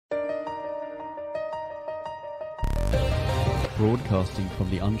Broadcasting from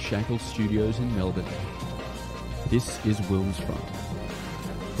the Unshackled Studios in Melbourne. This is Wilms Front,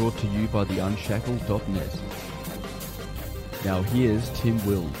 brought to you by theunshackled.net. Now here's Tim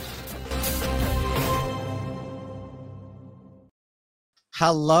Wilms.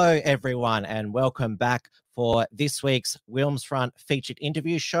 Hello, everyone, and welcome back for this week's Wilms Front featured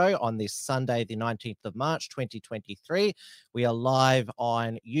interview show on this Sunday, the 19th of March, 2023. We are live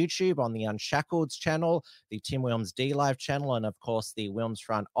on YouTube on the Unshackled's channel, the Tim Wilms D Live channel, and of course the Wilms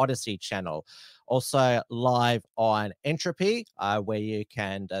Front Odyssey channel. Also live on Entropy, where you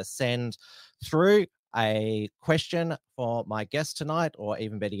can send through a question for my guest tonight, or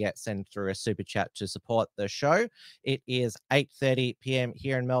even better yet, send through a super chat to support the show. It is 8:30 p.m.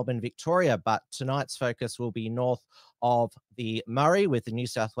 here in Melbourne, Victoria, but tonight's focus will be north of the Murray with the New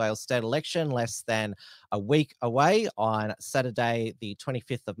South Wales state election less than a week away on Saturday, the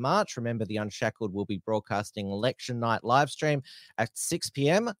 25th of March. Remember, the Unshackled will be broadcasting election night live stream at 6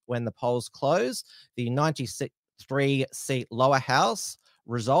 p.m. when the polls close. The 93-seat lower house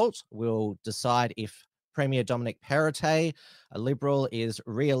result will decide if Premier Dominic Perrottet, a Liberal, is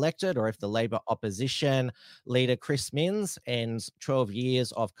re-elected, or if the Labor opposition leader Chris Minns ends 12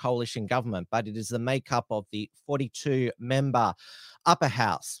 years of coalition government. But it is the makeup of the 42-member upper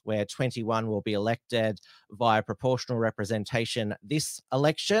house, where 21 will be elected via proportional representation this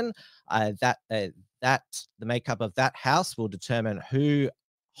election. The makeup of that house will determine who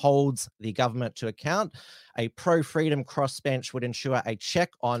holds the government to account. A pro-freedom crossbench would ensure a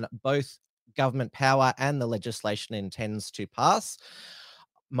check on both government power and the legislation it intends to pass.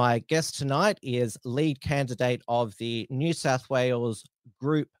 My guest tonight is lead candidate of the New South Wales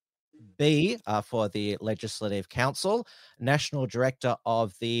Group B for the Legislative Council, National Director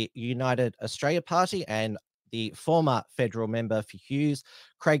of the United Australia Party, and the former federal member for Hughes,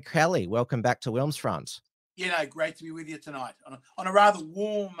 Craig Kelly. Welcome back to Wilms Front. Yeah, no, great to be with you tonight on a rather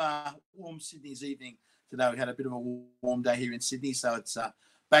warm Sydney's evening today. We had a bit of a warm day here in Sydney, so it's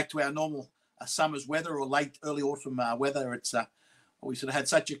back to our normal summer's weather, or late early autumn weather. It's we sort of had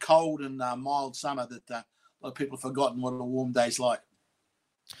such a cold and mild summer that a lot of people have forgotten what a warm day's like.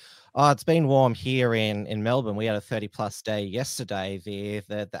 Oh, it's been warm here in Melbourne. We had a 30-plus day yesterday.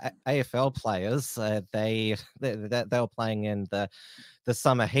 The AFL players, they were playing in the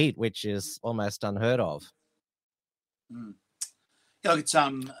summer heat, which is almost unheard of. Yeah, look, it's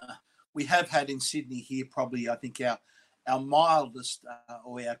we have had in Sydney here probably, I think, our mildest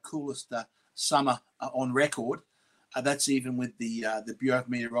or our coolest summer on record. That's even with the Bureau of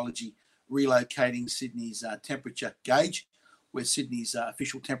Meteorology relocating Sydney's temperature gauge, where Sydney's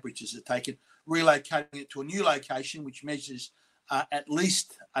official temperatures are taken, relocating it to a new location which measures at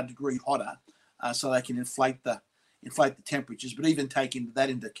least a degree hotter, so they can inflate the temperatures. But even taking that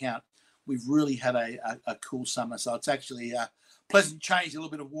into account, we've really had a cool summer. So it's actually a pleasant change, a little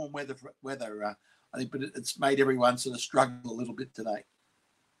bit of warm weather, I think, but it's made everyone sort of struggle a little bit today.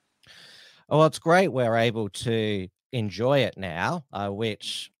 Well, it's great we're able to enjoy it now,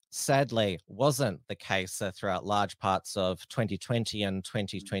 which sadly wasn't the case throughout large parts of 2020 and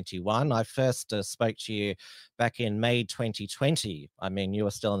 2021. I first spoke to you back in May 2020. I mean, you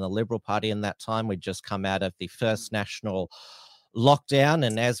were still in the Liberal Party in that time. We'd just come out of the first national lockdown,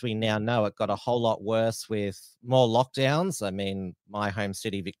 and as we now know, it got a whole lot worse with more lockdowns. I mean, my home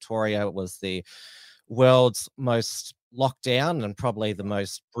city, Victoria, was the world's most locked down and probably the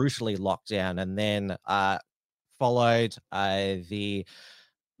most brutally locked down, and then followed the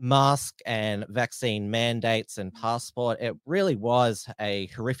mask and vaccine mandates and passport. It really was a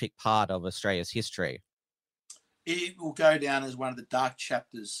horrific part of Australia's history. It will go down as one of the dark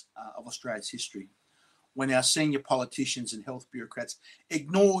chapters of Australia's history, when our senior politicians and health bureaucrats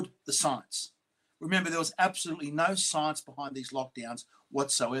ignored the science. Remember, there was absolutely no science behind these lockdowns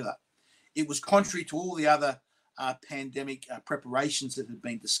whatsoever. It was contrary to all the other pandemic preparations that had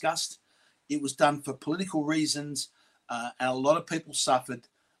been discussed. It was done for political reasons, and a lot of people suffered.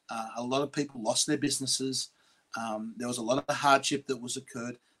 A lot of people lost their businesses. There was a lot of hardship that was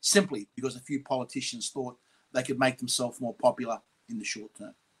occurred simply because a few politicians thought they could make themselves more popular in the short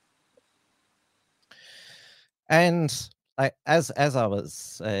term. And as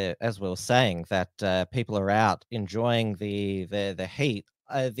we were saying, that people are out enjoying the heat.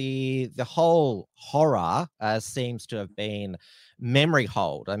 The whole horror seems to have been memory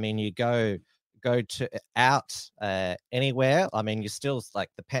hold. I mean, you go to out anywhere. I mean, you still, like,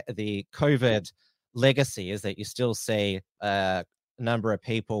 the COVID legacy is that you still see a number of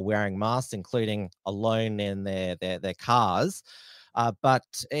people wearing masks, including alone in their cars. But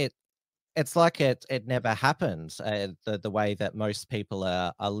it's like it never happened, the way that most people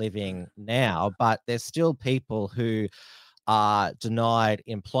are living now. But there's still people who are denied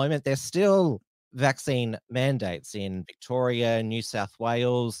employment. There's still vaccine mandates in Victoria, New South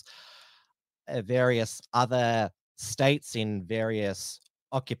Wales, various other states in various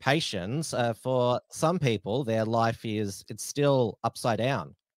occupations. For some people, their life it's still upside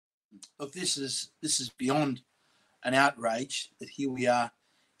down. Look, this is beyond an outrage that here we are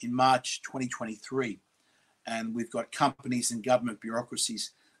in March 2023, and we've got companies and government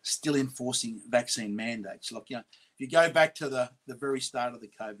bureaucracies still enforcing vaccine mandates. Look, if you go back to the very start of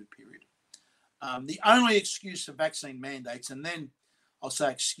the COVID period, the only excuse for vaccine mandates, and then I'll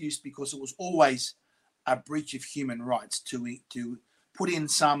say excuse because it was always a breach of human rights to put in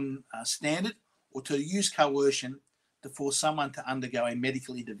some standard or to use coercion to force someone to undergo a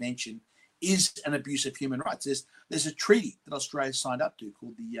medical intervention, is an abuse of human rights. There's a treaty that Australia signed up to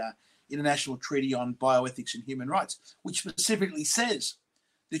called the International Treaty on Bioethics and Human Rights, which specifically says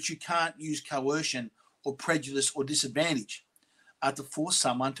that you can't use coercion or prejudice or disadvantage to force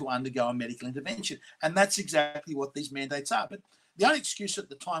someone to undergo a medical intervention. And that's exactly what these mandates are. But the only excuse at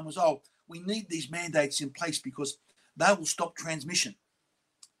the time was, we need these mandates in place because they will stop transmission.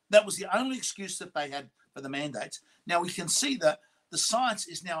 That was the only excuse that they had for the mandates. Now we can see that the science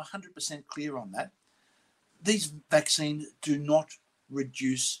is now 100% clear on that. These vaccines do not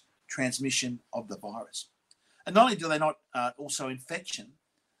reduce transmission of the virus. And not only do they not also infection,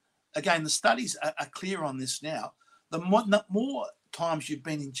 again, the studies are clear on this now. The more times you've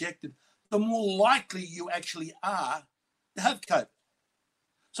been injected, the more likely you actually are to have COVID.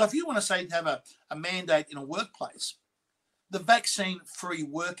 So if you want to say to have a mandate in a workplace, the vaccine-free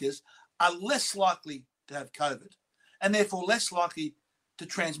workers are less likely to have COVID and therefore less likely to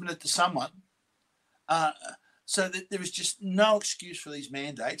transmit it to someone. So that there is just no excuse for these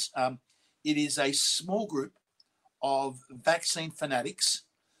mandates. It is a small group of vaccine fanatics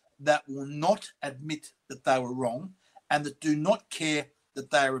that will not admit that they were wrong and that do not care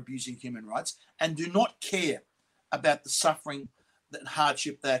that they are abusing human rights and do not care about the suffering and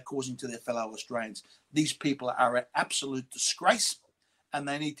hardship they are causing to their fellow Australians. These people are an absolute disgrace and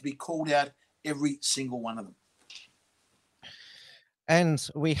they need to be called out, every single one of them. And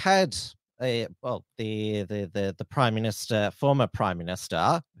we had the Prime Minister, former Prime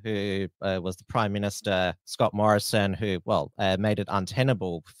Minister, who was the Prime Minister, Scott Morrison, who, made it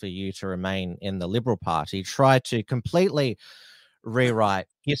untenable for you to remain in the Liberal Party, tried to completely rewrite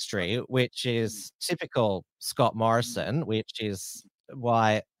history, which is typical Scott Morrison, which is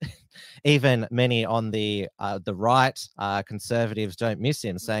why even many on the right, conservatives, don't miss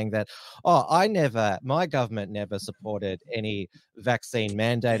him, saying that, my government never supported any vaccine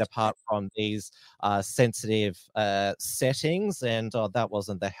mandate apart from these sensitive settings, and that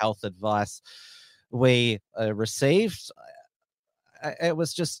wasn't the health advice we received. It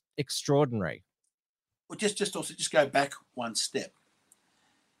was just extraordinary. Well, just go back one step.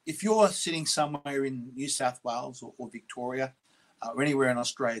 If you're sitting somewhere in New South Wales or Victoria or anywhere in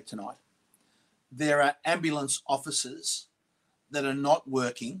Australia tonight, there are ambulance officers that are not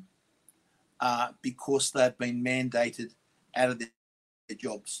working because they've been mandated out of their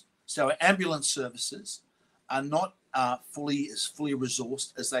jobs. So ambulance services are not fully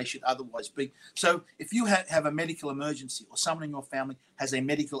resourced as they should otherwise be. So if you have a medical emergency or someone in your family has a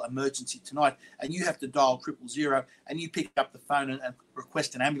medical emergency tonight and you have to dial 000 and you pick up the phone and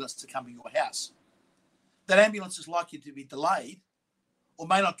request an ambulance to come to your house, that ambulance is likely to be delayed or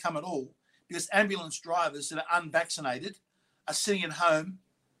may not come at all because ambulance drivers that are unvaccinated are sitting at home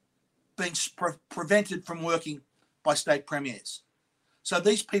being prevented from working by state premiers. So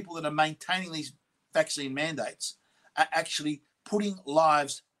these people that are maintaining these vaccine mandates are actually putting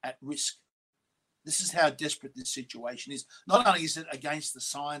lives at risk. This is how desperate this situation is. Not only is it against the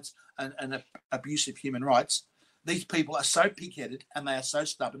science and abuse of human rights, these people are so pig-headed and they are so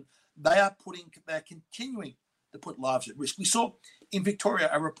stubborn, they're continuing to put lives at risk. We saw in Victoria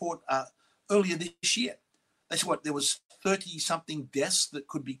a report earlier this year. They said there was 30-something deaths that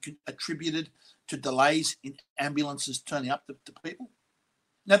could be attributed to delays in ambulances turning up to people.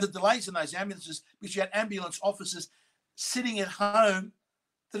 Now, the delays in those ambulances, because you had ambulance officers sitting at home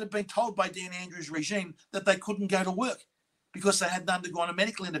that had been told by Dan Andrews' regime that they couldn't go to work because they hadn't undergone a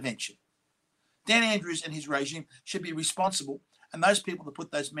medical intervention. Dan Andrews and his regime should be responsible, and those people that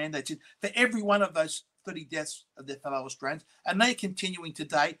put those mandates in, for every one of those 30 deaths of their fellow Australians, and they're continuing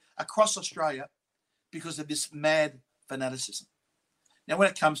today across Australia because of this mad fanaticism. Now, when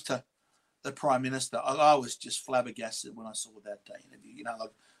it comes to the Prime Minister, I was just flabbergasted when I saw that interview.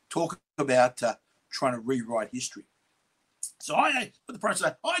 Talk about trying to rewrite history. So the Prime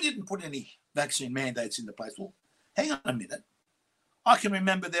Minister, I didn't put any vaccine mandates into place. Well, hang on a minute. I can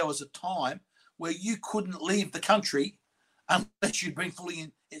remember there was a time where you couldn't leave the country unless you've been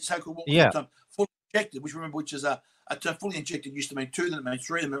fully so-called what Yeah. fully injected, which is a term. Fully injected used to mean 2, then it means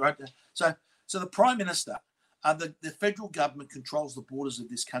 3, then right. So the Prime Minister, the federal government controls the borders of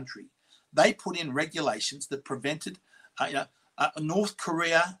this country. They put in regulations that prevented, North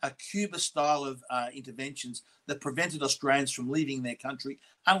Korea, Cuba style of interventions that prevented Australians from leaving their country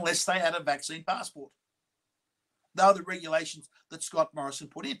unless they had a vaccine passport. They are the regulations that Scott Morrison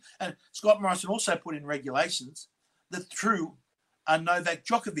put in. And Scott Morrison also put in regulations that threw Novak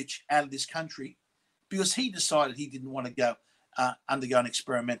Djokovic out of this country because he decided he didn't want to go undergo an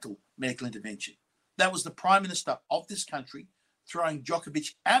experimental medical intervention. That was the Prime Minister of this country throwing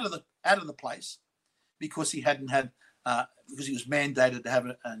Djokovic out of the place because he hadn't had because he was mandated to have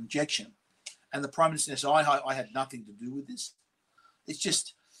an injection. And the Prime Minister said, I had nothing to do with this. It's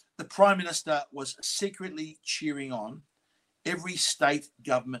just the Prime Minister was secretly cheering on every state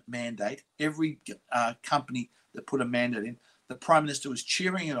government mandate, every company that put a mandate in. The Prime Minister was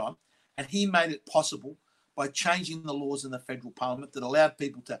cheering it on, and he made it possible by changing the laws in the federal parliament that allowed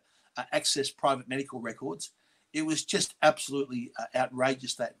people to access private medical records. It was just absolutely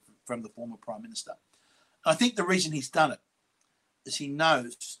outrageous that from the former Prime Minister. I think the reason he's done it is he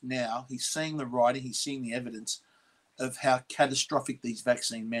knows now, he's seeing the writing, he's seeing the evidence of how catastrophic these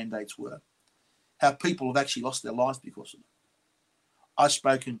vaccine mandates were, how people have actually lost their lives because of them. I've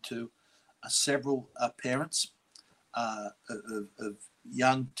spoken to several parents of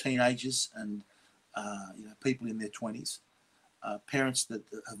young teenagers and people in their 20s, parents that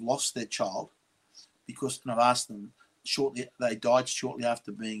have lost their child because, and I've asked them, they died shortly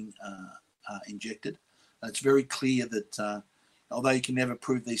after being injected. And it's very clear that although you can never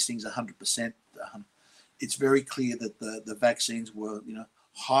prove these things 100%, it's very clear that the vaccines were,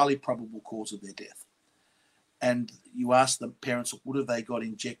 highly probable cause of their death. And you ask the parents, would have they got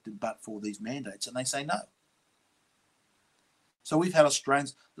injected but for these mandates? And they say no. So we've had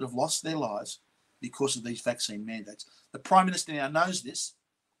Australians that have lost their lives because of these vaccine mandates. The Prime Minister now knows this.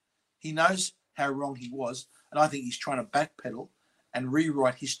 He knows how wrong he was. And I think he's trying to backpedal and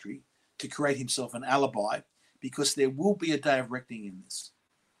rewrite history to create himself an alibi, because there will be a day of reckoning in this.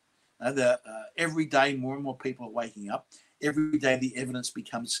 Every day, more and more people are waking up. Every day, the evidence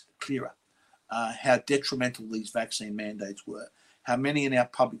becomes clearer. How detrimental these vaccine mandates were, how many in our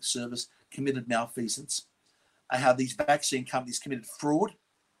public service committed malfeasance, how these vaccine companies committed fraud,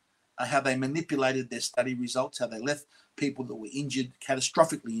 how they manipulated their study results, how they left people that were injured,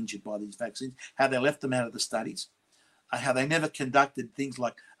 catastrophically injured by these vaccines, how they left them out of the studies, how they never conducted things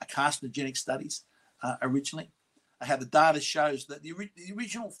like carcinogenic studies originally, how the data shows that the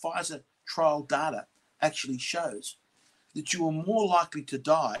original Pfizer trial data actually shows that you are more likely to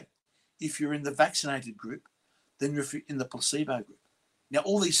die if you're in the vaccinated group than if you're in the placebo group. Now,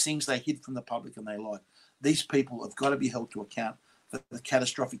 all these things they hid from the public and they lied. These people have got to be held to account for the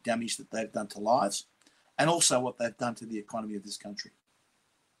catastrophic damage that they've done to lives and also what they've done to the economy of this country.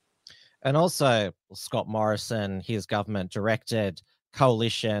 And also, Scott Morrison, his government directed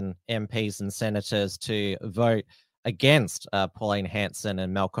coalition MPs and senators to vote against Pauline Hanson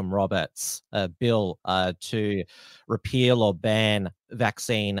and Malcolm Roberts' bill to repeal or ban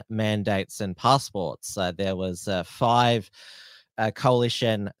vaccine mandates and passports. There was 5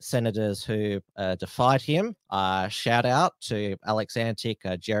 coalition senators who defied him. Shout out to Alex Antic,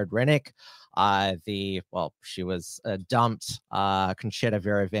 Jared Rennick. She was dumped. Conchetta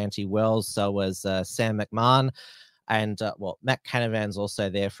Veravanti-Wells. So was Sam McMahon. And Matt Canavan's also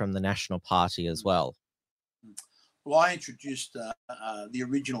there from the National Party as well. Well, I introduced the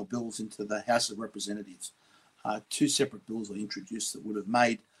original bills into the House of Representatives. 2 separate bills I introduced that would have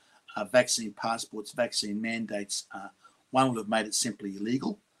made vaccine passports, vaccine mandates. One would have made it simply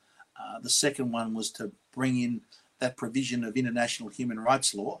illegal. The second one was to bring in that provision of international human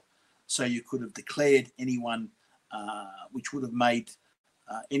rights law, so you could have declared anyone, which would have made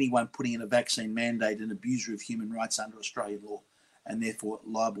anyone putting in a vaccine mandate an abuser of human rights under Australian law, and therefore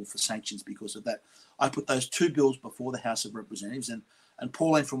liable for sanctions because of that. I put those 2 bills before the House of Representatives, and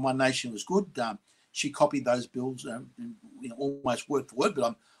Pauline from One Nation was good. She copied those bills, almost word for word,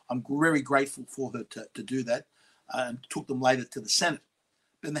 but I'm very grateful for her to do that, and took them later to the Senate.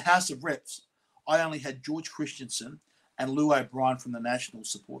 But in the House of Reps, I only had George Christensen and Lou O'Brien from the Nationals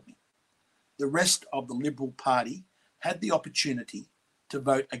support me. The rest of the Liberal Party had the opportunity to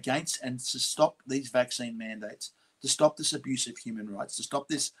vote against and to stop these vaccine mandates, to stop this abuse of human rights, to stop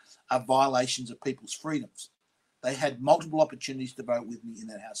this violations of people's freedoms. They had multiple opportunities to vote with me in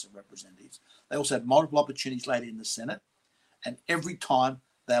that House of Representatives. They also had multiple opportunities later in the Senate, and every time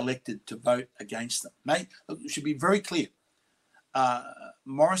they elected to vote against them. It should be very clear.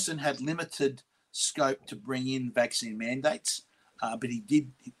 Morrison had limited scope to bring in vaccine mandates, but he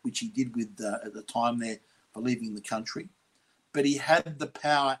did, which he did with at the time there for leaving the country. But he had the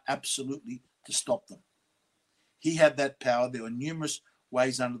power absolutely to stop them. He had that power. There were numerous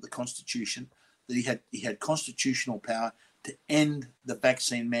ways under the Constitution that he had constitutional power to end the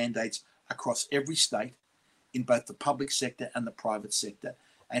vaccine mandates across every state in both the public sector and the private sector.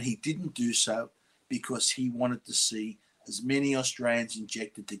 And he didn't do so because he wanted to see as many Australians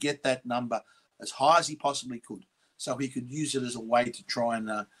injected to get that number as high as he possibly could, so he could use it as a way to try and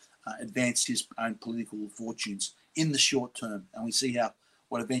advance his own political fortunes in the short term. And we see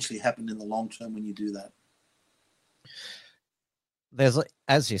what eventually happened in the long term when you do that. There's,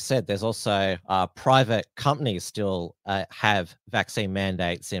 as you said, there's also private companies still have vaccine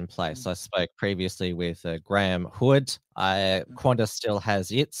mandates in place. I spoke previously with Graham Hood. Qantas still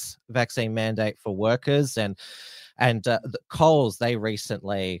has its vaccine mandate for workers, and the Coles, they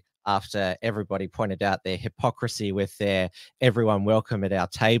recently, after everybody pointed out their hypocrisy with their "everyone welcome at our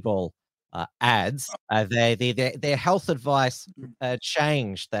table" ads, their health advice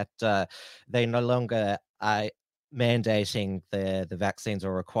changed, that they no longer mandating the vaccines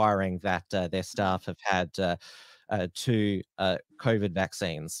or requiring that their staff have had 2 COVID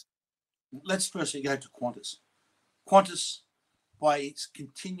vaccines. Let's firstly go to Qantas. Qantas, by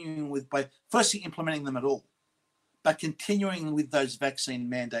firstly implementing them at all, but continuing with those vaccine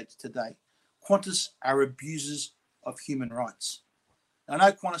mandates today, Qantas are abusers of human rights. I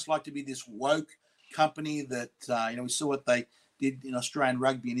know Qantas like to be this woke company that, we saw what they did in Australian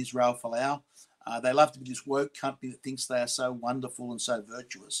rugby in Israel Folau. They love to be this woke company that thinks they are so wonderful and so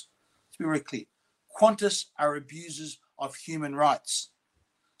virtuous. Let's be very clear. Qantas are abusers of human rights.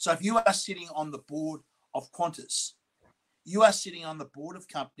 So if you are sitting on the board of Qantas, you are sitting on the board of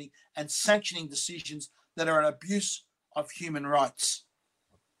company and sanctioning decisions that are an abuse of human rights.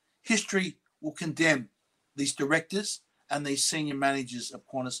 History will condemn these directors and these senior managers of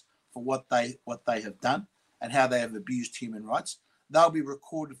Qantas for what they have done and how they have abused human rights. They'll be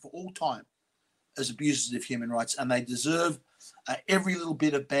recorded for all time as abusers of human rights, and they deserve every little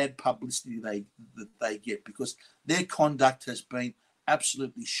bit of bad publicity that they get, because their conduct has been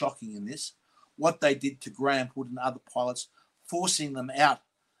absolutely shocking in this. What they did to Graham Hood and other pilots, forcing them out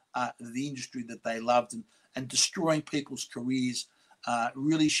of the industry that they loved and destroying people's careers,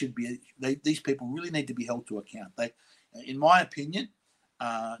 really should be. These people really need to be held to account. In my opinion,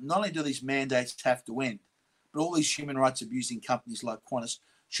 not only do these mandates have to end, but all these human rights abusing companies like Qantas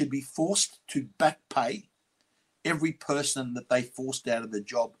should be forced to back pay every person that they forced out of the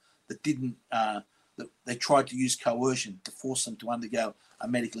job that didn't, that they tried to use coercion to force them to undergo a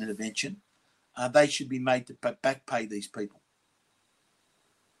medical intervention. They should be made to back pay these people.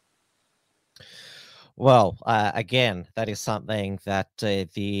 Well, again, that is something that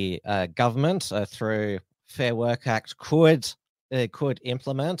the government, through Fair Work Act, could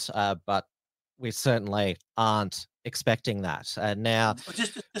implement, but we certainly aren't expecting that. Now,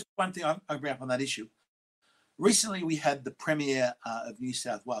 just one thing I'll bring up on that issue. Recently, we had the Premier of New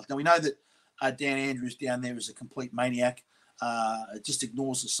South Wales. Now, we know that Dan Andrews down there is a complete maniac, just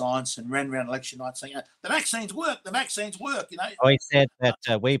ignores the science and ran around election night saying, the vaccines work, He said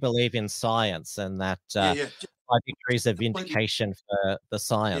that we believe in science and that my victory is a vindication for the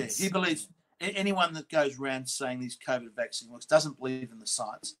science. Yeah, he believes anyone that goes around saying these COVID vaccine works doesn't believe in the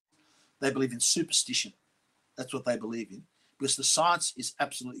science. They believe in superstition. That's what they believe in, because the science is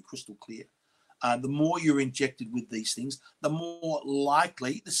absolutely crystal clear. The more you're injected with these things, the more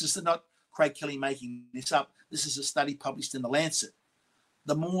likely, this is not Craig Kelly making this up, this is a study published in The Lancet,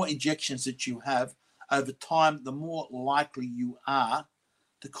 the more injections that you have over time, the more likely you are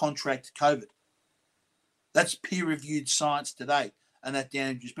to contract COVID. That's peer-reviewed science today, and that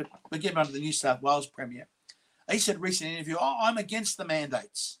damages. But getting on to the New South Wales Premier, he said recently in an interview, I'm against the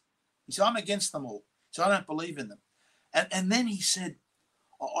mandates. He said, I'm against them all. So I don't believe in them. And then he said,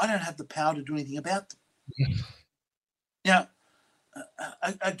 I don't have the power to do anything about them. Now,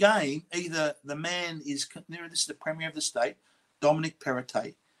 again, either the man is, this is the Premier of the state, Dominic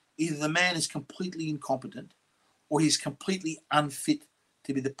Perrottet, either the man is completely incompetent or he's completely unfit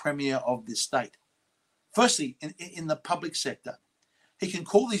to be the Premier of this state. Firstly, in the public sector, he can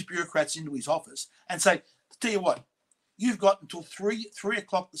call these bureaucrats into his office and say, tell you what, you've got until 3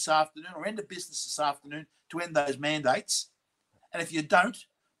 o'clock this afternoon or end of business this afternoon to end those mandates. And if you don't,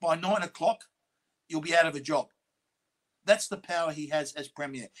 by 9 o'clock, you'll be out of a job. That's the power he has as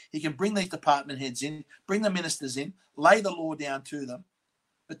Premier. He can bring these department heads in, bring the ministers in, lay the law down to them.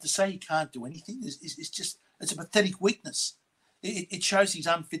 But to say he can't do anything is just, it's a pathetic weakness. It shows he's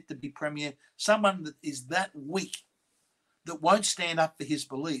unfit to be Premier. Someone that is that weak, that won't stand up for his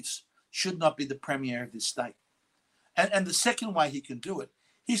beliefs, should not be the premier of this state. And the second way he can do it,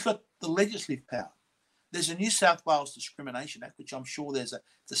 he's got the legislative power. There's a New South Wales Discrimination Act, which I'm sure it's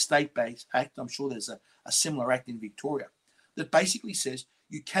a state-based act. I'm sure there's a similar act in Victoria that basically says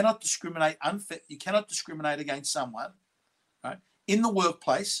you cannot discriminate against someone, right, in the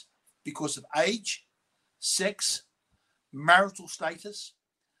workplace because of age, sex, marital status,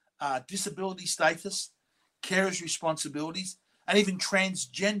 disability status, carers' responsibilities, and even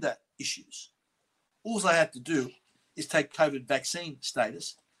transgender issues. All they have to do is take COVID vaccine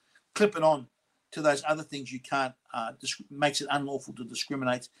status, clip it on to those other things you can't, makes it unlawful to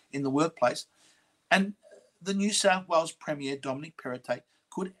discriminate in the workplace. And the New South Wales Premier, Dominic Perrottet,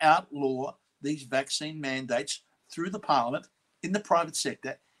 could outlaw these vaccine mandates through the Parliament in the private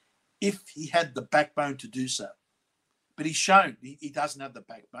sector if he had the backbone to do so. But he's shown he doesn't have the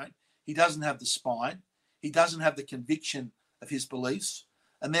backbone. He doesn't have the spine. He doesn't have the conviction of his beliefs.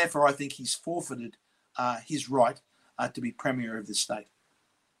 And therefore, I think he's forfeited his right to be Premier of the state.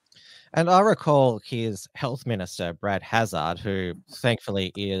 And I recall his health minister, Brad Hazzard, who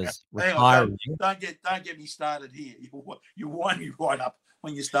thankfully is retiring. Don't get me started here. You wind me right up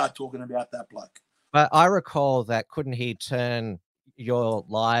when you start talking about that bloke. But I recall that couldn't he turn your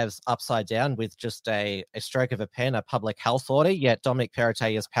lives upside down with just a stroke of a pen, a public health order? Yet Dominic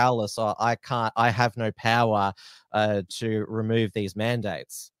Perrottet is powerless, or I have no power to remove these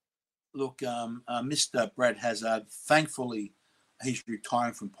mandates. Look, Mr. Brad Hazzard, thankfully, he's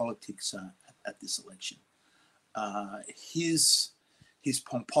retiring from politics at this election. His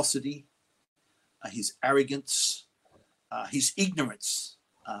pomposity, his arrogance, his ignorance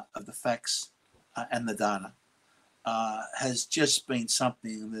of the facts and the data has just been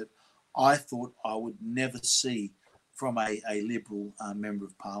something that I thought I would never see from a Liberal member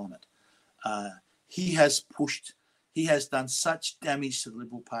of Parliament. He has done such damage to the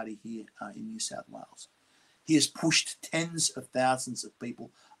Liberal Party here in New South Wales. He has pushed tens of thousands of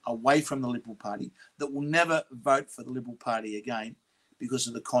people away from the Liberal Party that will never vote for the Liberal Party again because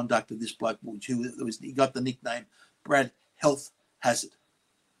of the conduct of this bloke. He got the nickname Brad Health Hazard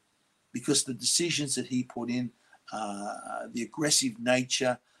because the decisions that he put in, the aggressive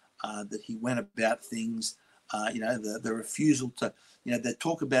nature that he went about things, the refusal to, they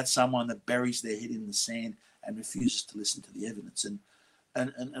talk about someone that buries their head in the sand and refuses to listen to the evidence.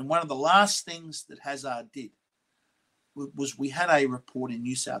 And one of the last things that Hazzard did was we had a report in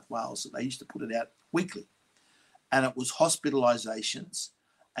New South Wales that they used to put it out weekly, and it was hospitalisations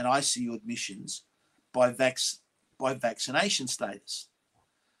and ICU admissions by vaccination status.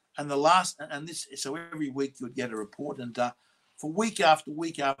 And so every week you would get a report, and for week after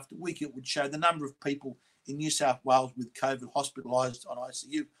week after week, it would show the number of people in New South Wales with COVID hospitalised on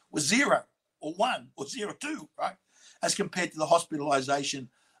ICU was 0 or 1 or 0.2, right? As compared to the hospitalisation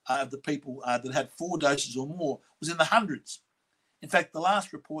of the people that had 4 doses or more was in the hundreds. In fact, the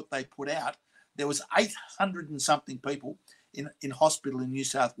last report they put out, there was 800 and something people in hospital in New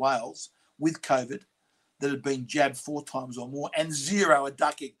South Wales with COVID that had been jabbed 4 times or more, and 0 a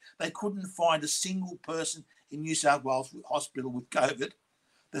ducking. They couldn't find a single person in New South Wales hospital with COVID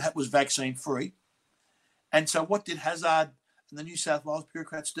that was vaccine free. And so what did Hazzard and the New South Wales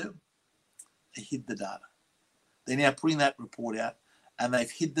bureaucrats do? They hid the data. They're now putting that report out, and they've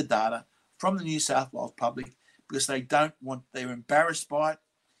hid the data from the New South Wales public because they're embarrassed by it.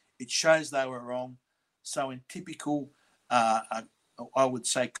 It shows they were wrong. So in typical, I would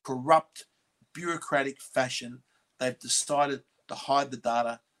say, corrupt, bureaucratic fashion, they've decided to hide the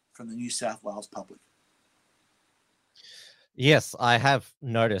data from the New South Wales public. Yes, I have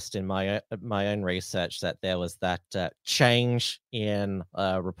noticed in my own research that there was that change in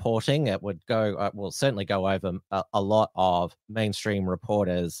reporting. It would will certainly go over a lot of mainstream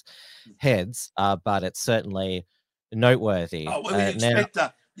reporters' heads, but it's certainly noteworthy. Oh, well,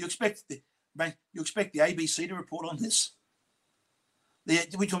 you expect the ABC to report on this? We're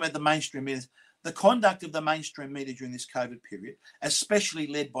talking about the mainstream media. The conduct of the mainstream media during this COVID period, especially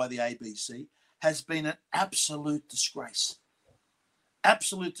led by the ABC, has been an absolute disgrace.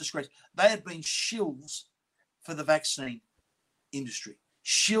 Absolute disgrace. They have been shills for the vaccine industry,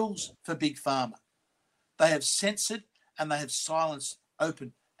 shills for Big Pharma. They have censored and they have silenced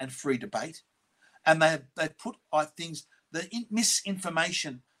open and free debate. And they've put things, the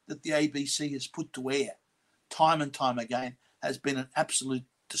misinformation that the ABC has put to air time and time again has been an absolute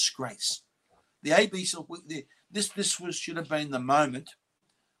disgrace. The ABC, should have been the moment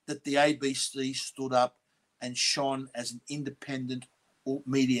that the ABC stood up and shone as an independent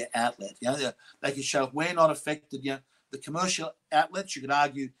media outlet. They could show we're not affected. The commercial outlets, you could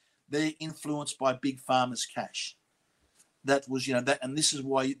argue, they're influenced by Big Pharma's cash. that was, that, and this is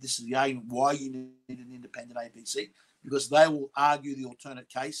the argument why you need an independent ABC, because they will argue the alternate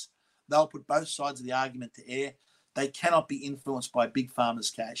case. They'll put both sides of the argument to air. They cannot be influenced by Big Pharma's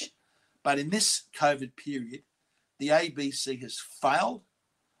cash. But in this COVID period, the ABC has failed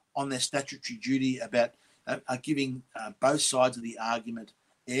on their statutory duty about giving both sides of the argument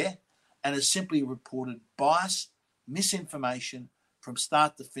air, and has simply reported bias, misinformation from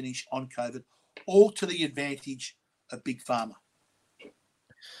start to finish on COVID, all to the advantage of Big Pharma.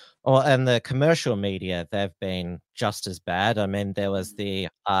 Well, and the commercial media, they've been just as bad. I mean, there was the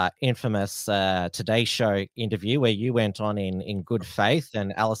infamous Today Show interview where you went on in good faith,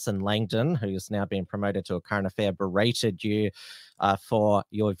 and Alison Langdon, who's now been promoted to a current affair, berated you for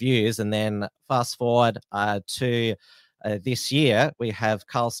your views. And then fast forward to this year, we have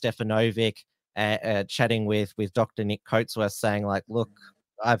Karl Stefanovic chatting with Dr. Nick Coatsworth saying, like, look,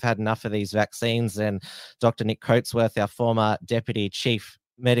 I've had enough of these vaccines. And Dr. Nick Coatsworth, our former Deputy Chief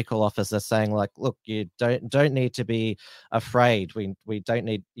Medical Officer, saying, like, look, you don't need to be afraid. You don't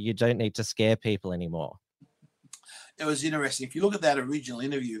need to scare people anymore. It was interesting. If you look at that original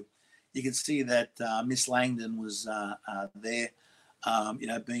interview, you can see that Miss Langdon was there,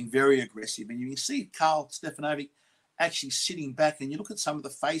 being very aggressive, and you can see Karl Stefanovic actually sitting back, and you look at some of the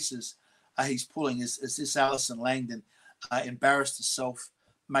faces he's pulling as this Alison Langdon embarrassed herself,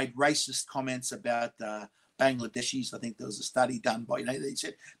 made racist comments about Bangladeshis. I think there was a study done by, they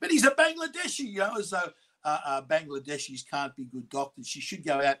said, but he's a Bangladeshi, as though Bangladeshis can't be good doctors. She should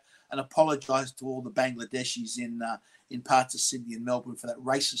go out and apologise to all the Bangladeshis in parts of Sydney and Melbourne for that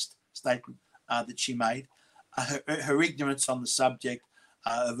racist statement that she made. Her ignorance on the subject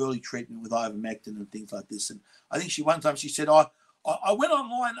of early treatment with ivermectin and things like this. And I think one time she said, I went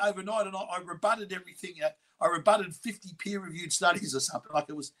online overnight and I rebutted everything. I rebutted 50 peer-reviewed studies or something. Like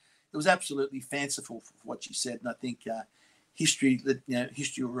it was absolutely fanciful for what she said. And I think history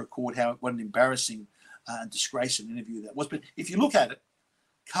will record what an embarrassing and disgraceful interview that was. But if you look at it,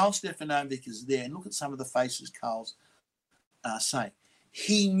 Karl Stefanovic is there, and look at some of the faces Karl's saying.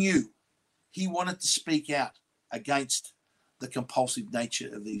 He knew he wanted to speak out against the compulsive nature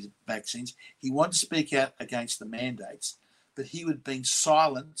of these vaccines. He wanted to speak out against the mandates, but he was being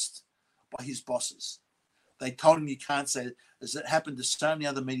silenced by his bosses. They told him you can't say it, as it happened to so many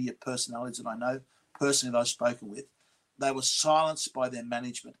other media personalities that I know personally that I've spoken with. They were silenced by their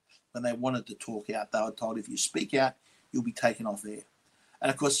management when they wanted to talk out. They were told, if you speak out, you'll be taken off air. And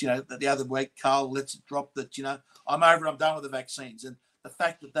of course, the other week, Karl lets it drop that, I'm over, I'm done with the vaccines. And the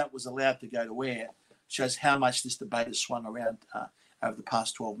fact that was allowed to go to air shows how much this debate has swung around over the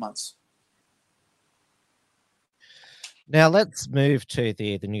past 12 months. Now let's move to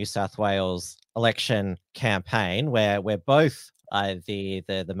the New South Wales election campaign, where we're both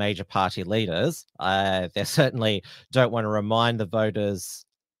the major party leaders. They certainly don't want to remind the voters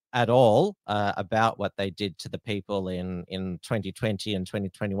at all about what they did to the people in 2020 and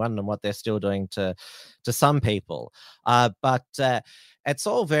 2021 and what they're still doing to some people. But it's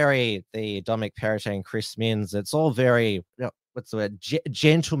all very, the Dominic Perrottet and Chris Minns, it's all very, what's the word,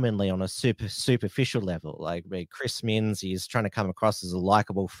 gentlemanly on a superficial level. Like Chris Minns, he's trying to come across as a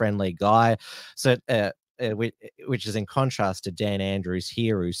likable, friendly guy. So which is in contrast to Dan Andrews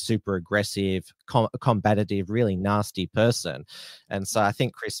here, who's super aggressive, combative, really nasty person. And so I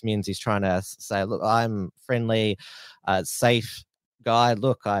think Chris Minns is trying to say, look, I'm friendly, safe guy.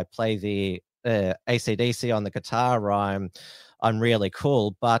 Look, I play the AC/DC on the guitar. I'm really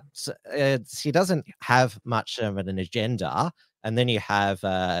cool, but he doesn't have much of an agenda. And then you have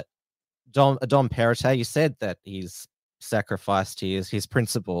Dom Perrottet. You said that he's sacrificed his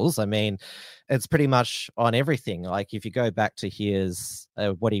principles. I mean, it's pretty much on everything. Like if you go back to his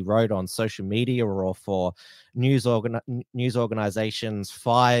what he wrote on social media or for news organizations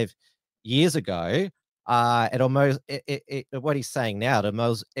 5 years ago, what he's saying now,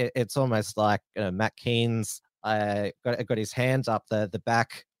 it's almost like Matt Keane's got his hands up the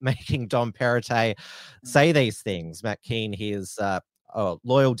back, making Dom Perrottet say these things. Matt Keane, his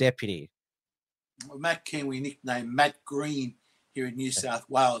loyal deputy. Well, Matt Keane, we nicknamed Matt Green here in New South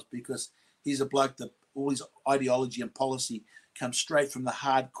Wales because he's a bloke that all his ideology and policy comes straight from the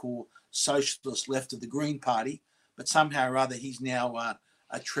hardcore socialist left of the Green Party, but somehow or other he's now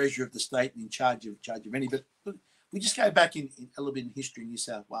a treasurer of the state and in charge of any. But look, we just go back in a little bit in history in New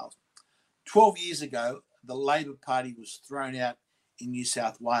South Wales. 12 years ago, the Labor Party was thrown out in New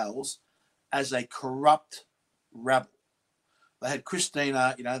South Wales as a corrupt rabble. They had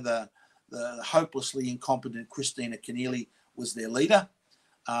Christina, the hopelessly incompetent Christina Keneally was their leader.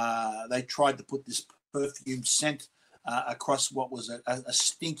 They tried to put this perfume scent across what was a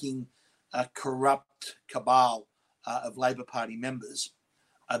stinking, corrupt cabal of Labor Party members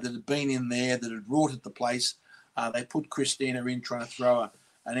that had been in there, that had rorted the place. They put Christina in, trying to throw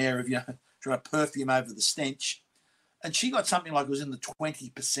an air of, trying to perfume over the stench. And she got something like it was in the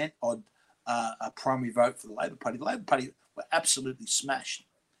 20% odd primary vote for the Labor Party. The Labor Party were absolutely smashed.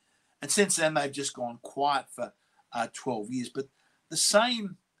 And since then, they've just gone quiet for 12 years. But the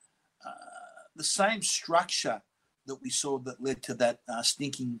same structure that we saw that led to that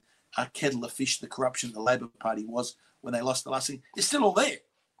stinking kettle of fish, the corruption the Labor Party was when they lost the last thing, is still all there.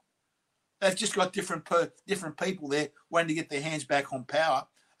 They've just got different people there waiting to get their hands back on power,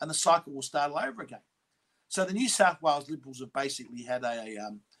 and the cycle will start all over again. So the New South Wales Liberals have basically had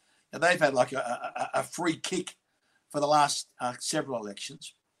they've had like a free kick for the last several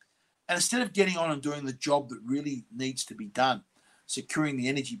elections. And instead of getting on and doing the job that really needs to be done, securing the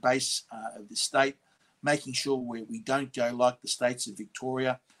energy base of the state, making sure we don't go like the states of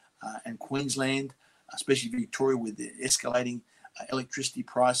Victoria and Queensland, especially Victoria with the escalating electricity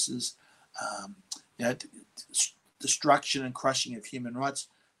prices, destruction and crushing of human rights.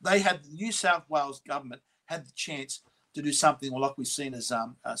 The New South Wales government had the chance to do something like we've seen as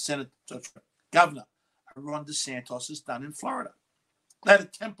Governor Ron DeSantis has done in Florida. They had a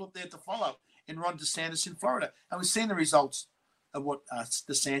template there to follow in Ron DeSantis in Florida. And we've seen the results of what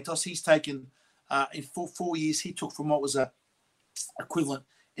DeSantis, he's taken, in 4 years, he took from what was a equivalent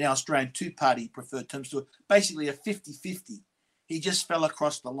in our Australian two-party preferred terms to basically a 50-50. He just fell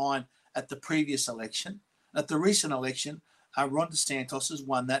across the line at the previous election. At the recent election, Ron DeSantis has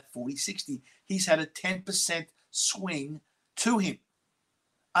won that 40-60. He's had a 10% swing to him.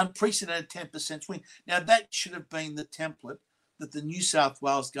 Unprecedented 10% swing. Now, that should have been the template that the New South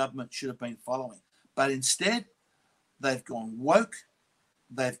Wales government should have been following. But instead, they've gone woke,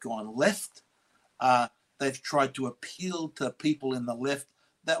 they've gone left, they've tried to appeal to people in the left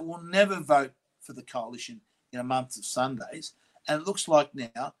that will never vote for the coalition in a month of Sundays. And it looks like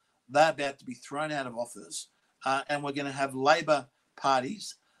now they're about to be thrown out of office, and we're going to have Labor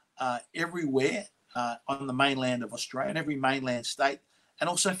parties everywhere on the mainland of Australia, in every mainland state, and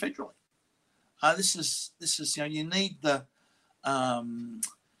also federally. This is you need the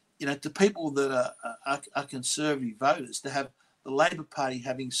to people that are conservative voters to have the Labor Party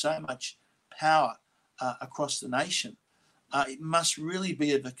having so much power across the nation. It must really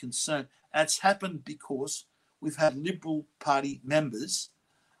be of a concern. And it's happened because we've had Liberal Party members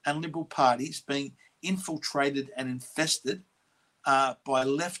and Liberal parties being infiltrated and infested by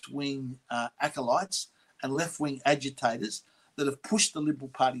left-wing acolytes and left-wing agitators that have pushed the Liberal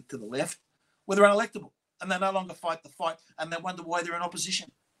Party to the left, where they're unelectable and they no longer fight the fight, and they wonder why they're in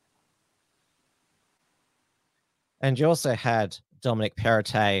opposition. And you also had Dominic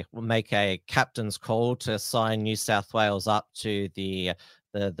Perrottet make a captain's call to sign New South Wales up to the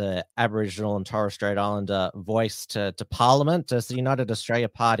Aboriginal and Torres Strait Islander voice to Parliament. Does the United Australia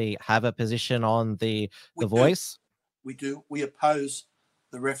Party have a position on the voice? We do. We oppose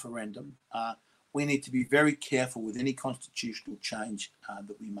the referendum. We need to be very careful with any constitutional change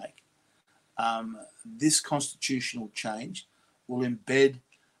that we make. This constitutional change will embed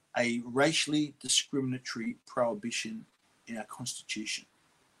a racially discriminatory prohibition in our constitution.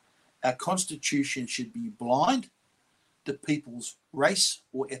 Our constitution should be blind to people's race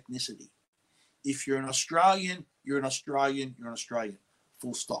or ethnicity. If you're an Australian, you're an Australian, you're an Australian.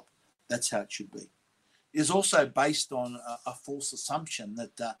 Full stop. That's how it should be. It is also based on a false assumption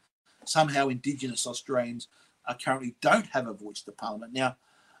that somehow Indigenous Australians currently don't have a voice to Parliament. Now,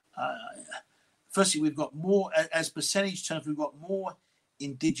 firstly, we've got more, as percentage terms, we've got more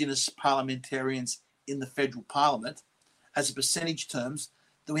Indigenous parliamentarians in the federal Parliament as a percentage terms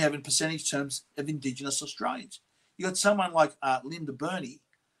than we have in percentage terms of Indigenous Australians. You got someone like Linda Burney,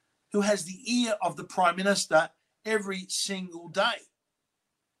 who has the ear of the Prime Minister every single day.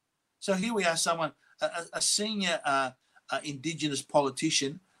 So here we are, someone, a senior Indigenous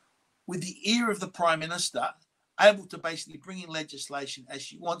politician with the ear of the Prime Minister, able to basically bring in legislation as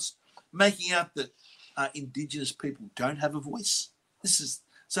she wants, making out that Indigenous people don't have a voice.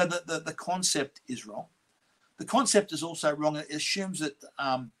 So the concept is wrong. The concept is also wrong. It assumes that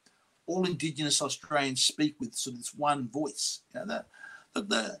all Indigenous Australians speak with sort of this one voice. The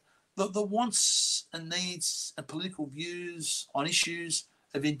wants and needs and political views on issues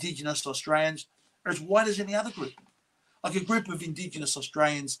of Indigenous Australians are as wide as any other group. Like a group of Indigenous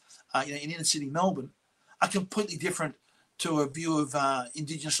Australians in inner city Melbourne are completely different to a view of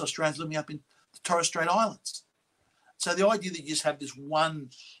Indigenous Australians living up in the Torres Strait Islands. So the idea that you just have this one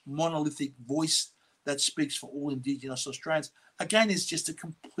monolithic voice that speaks for all Indigenous Australians, again, is just a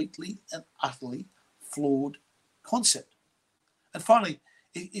completely and utterly flawed concept. And finally,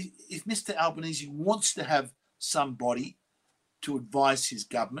 if Mr. Albanese wants to have somebody to advise his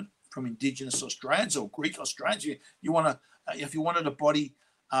government from Indigenous Australians or Greek Australians. You want to, if you wanted a body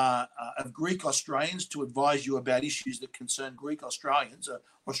of Greek Australians to advise you about issues that concern Greek Australians or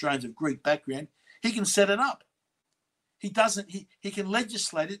Australians of Greek background, he can set it up. He doesn't. He can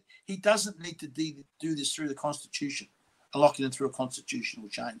legislate it. He doesn't need to do this through the Constitution, and lock it in through a constitutional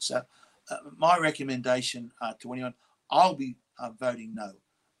change. So, my recommendation to anyone, I'll be voting no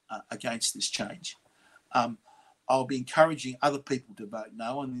against this change. I'll be encouraging other people to vote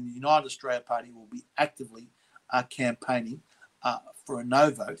no, and the United Australia Party will be actively campaigning for a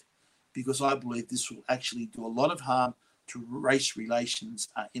no vote, because I believe this will actually do a lot of harm to race relations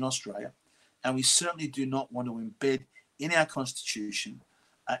in Australia, and we certainly do not want to embed in our Constitution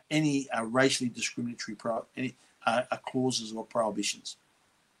any racially discriminatory clauses or prohibitions.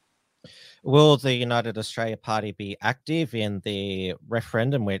 Will the United Australia Party be active in the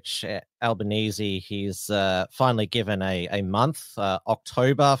referendum, which Albanese, he's finally given a month,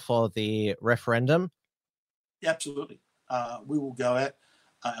 October, for the referendum? Yeah, absolutely. We will go out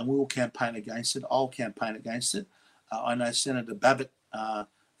and we will campaign against it. I'll campaign against it. I know Senator Babbitt,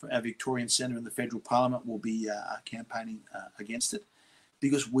 from our Victorian Senator in the Federal Parliament, will be campaigning against it,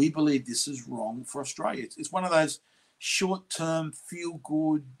 because we believe this is wrong for Australia. It's one of those short-term,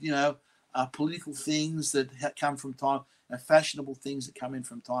 feel-good, political things that come from time, fashionable things that come in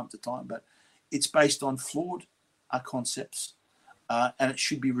from time to time, but it's based on flawed concepts, and it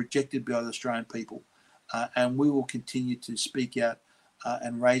should be rejected by the Australian people. And we will continue to speak out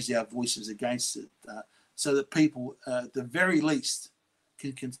and raise our voices against it, so that people, at the very least,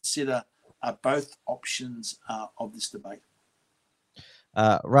 can consider both options of this debate.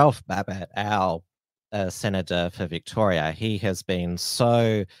 Ralph Babbitt, our Senator for Victoria, he has been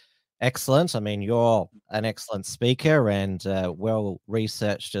so excellent. I mean, you're an excellent speaker and well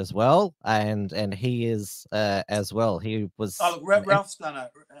researched as well, and he is as well. He was. Ralph's done a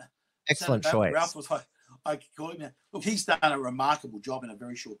excellent choice. Ralph was, I could call him. Look, he's done a remarkable job in a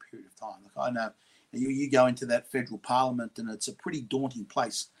very short period of time. Look, I know you go into that federal parliament, and it's a pretty daunting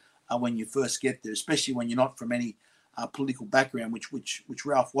place when you first get there, especially when you're not from any political background, which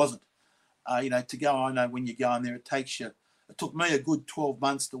Ralph wasn't. To go, I know when you go in there, it took me a good 12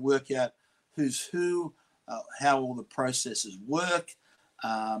 months to work out who's who, how all the processes work.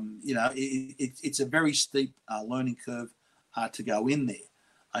 It's a very steep learning curve to go in there.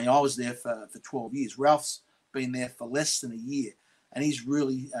 I was there for 12 years. Ralph's been there for less than a year, and he's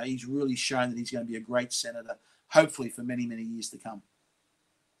really shown that he's going to be a great senator, hopefully for many, many years to come.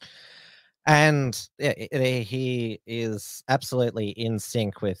 And he is absolutely in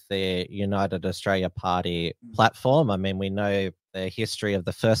sync with the United Australia Party platform. I mean, we know the history of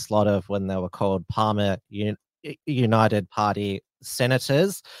the first lot of when they were called Palmer United Party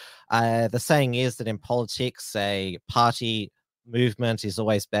senators. The saying is that in politics, a party movement is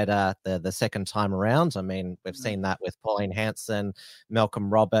always better the second time around. I mean, we've seen that with Pauline Hanson,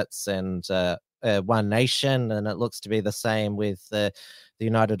 Malcolm Roberts, and One Nation, and it looks to be the same with the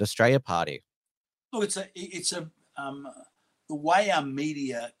United Australia Party. Look, it's the way our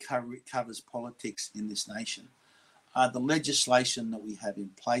media covers politics in this nation, the legislation that we have in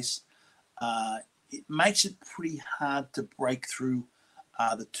place, it makes it pretty hard to break through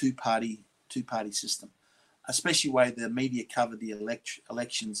the two-party system, especially the way the media cover the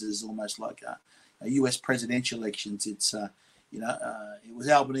elections is almost like a US presidential elections. It's it was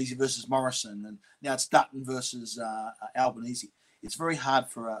Albanese versus Morrison, and now it's Dutton versus Albanese. It's very hard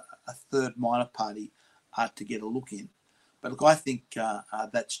for a third minor party to get a look in. But look, I think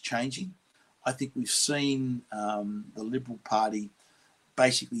that's changing. I think we've seen the Liberal Party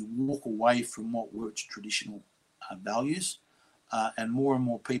basically walk away from what were its traditional values, and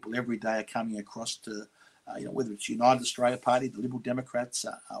more people every day are coming across to, whether it's United Australia Party, the Liberal Democrats,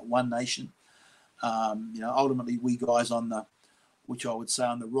 One Nation. Ultimately, we guys which I would say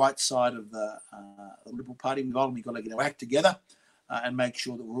on the right side of the Liberal Party, we've ultimately got to get our act together and make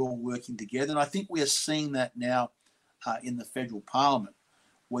sure that we're all working together. And I think we are seeing that now in the federal parliament,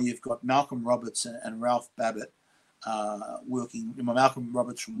 where you've got Malcolm Roberts and Ralph Babbitt working, Malcolm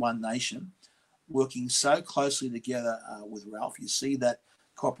Roberts from One Nation, working so closely together with Ralph. You see that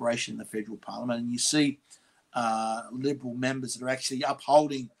cooperation in the federal parliament, and you see Liberal members that are actually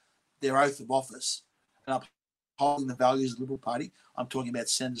upholding their oath of office and upholding the values of the Liberal Party. I'm talking about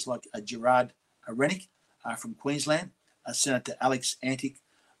senators like Gerard Rennick from Queensland, Senator Alex Antic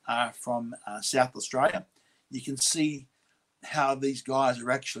from South Australia. You can see how these guys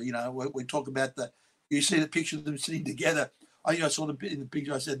are actually, we talk about you see the picture of them sitting together. I saw in the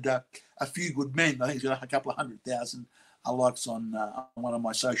picture, I said a few good men. I think it's got a couple of 100,000 likes on one of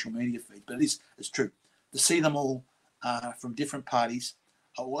my social media feeds, but it's true. to see them all from different parties,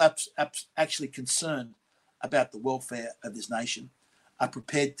 all actually concerned about the welfare of this nation, are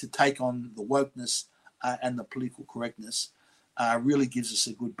prepared to take on the wokeness and the political correctness, really gives us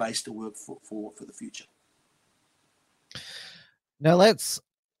a good base to work for the future. Now let's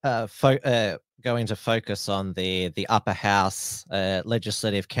go into focus on the upper house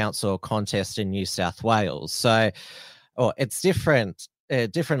legislative council contest in New South Wales. So, it's different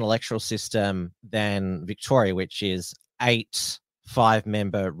electoral system than Victoria, which is 8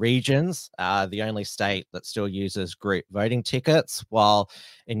 5-member regions. The only state that still uses group voting tickets, while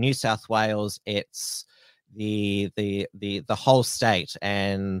in New South Wales it's the whole state,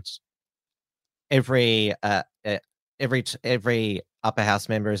 and every upper house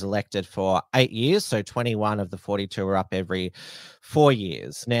member is elected for 8 years, so 21 of the 42 are up every 4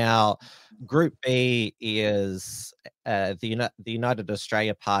 years. Now, Group B is the United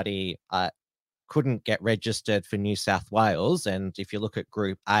Australia Party couldn't get registered for New South Wales, and if you look at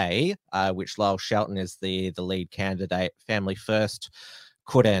Group A, which Lyle Shelton is the lead candidate, Family First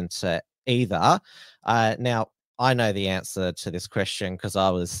couldn't either. Now, I know the answer to this question because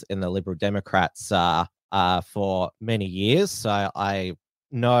I was in the Liberal Democrats for many years, so I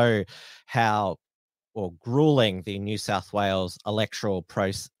know how grueling the New South Wales electoral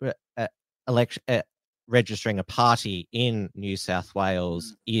process, registering a party in New South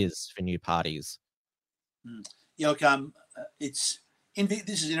Wales is for new parties. Yeah, look, this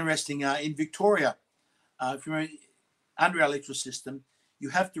is interesting. In Victoria, if you're under our electoral system, you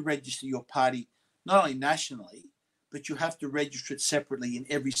have to register your party not only nationally, but you have to register it separately in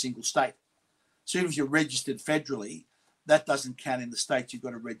every single state. So even if you're registered federally, that doesn't count in the states. You've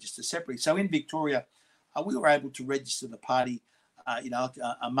got to register separately. So in Victoria, we were able to register the party,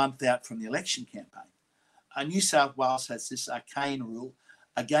 a month out from the election campaign. New South Wales has this arcane rule,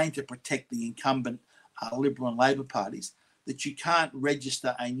 again to protect the incumbent Liberal and Labor parties, that you can't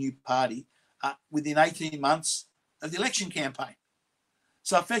register a new party within 18 months of the election campaign.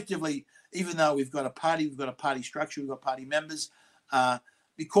 So effectively, even though we've got a party structure, we've got party members,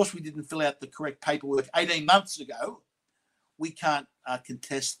 because we didn't fill out the correct paperwork 18 months ago, we can't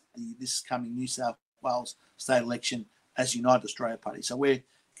contest this coming New South Wales state election as United Australia Party. So we're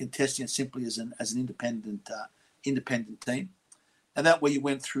contesting it simply as an independent team. And that way you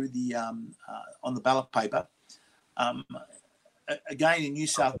went through the on the ballot paper. Again, in New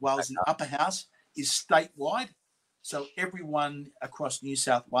South Wales, the upper house is statewide. So everyone across New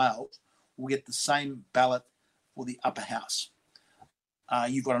South Wales will get the same ballot for the upper house.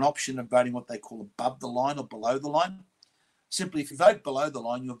 You've got an option of voting what they call above the line or below the line. Simply, if you vote below the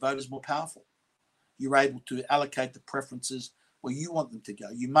line, your vote is more powerful. You're able to allocate the preferences where you want them to go.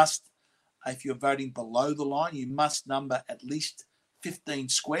 You must, if you're voting below the line, you must number at least 15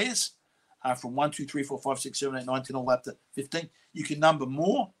 squares from 1, 2, 3, 4, 5, 6, 7, 8, 9, 10, all up to 15. You can number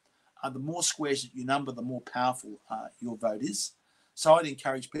more. The more squares that you number, the more powerful your vote is. So I'd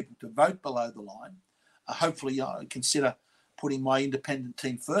encourage people to vote below the line. Hopefully, consider putting my independent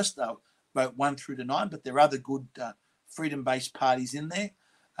team first. Vote 1 through to 9, but there are other good freedom-based parties in there.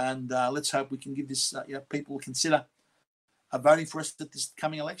 And let's hope we can give this, people consider voting for us at this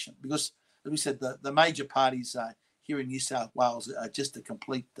coming election. Because, as we said, the major parties here in New South Wales are just a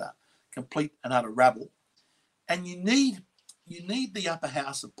complete and utter rabble. And you need the upper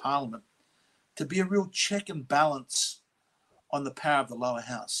house of Parliament to be a real check and balance on the power of the lower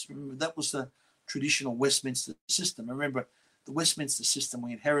house. Remember, that was the traditional Westminster system. Remember, the Westminster system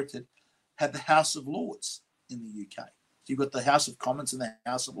we inherited had the House of Lords in the UK. So you've got the House of Commons and the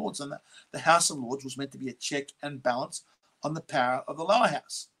House of Lords. And the House of Lords was meant to be a check and balance on the power of the lower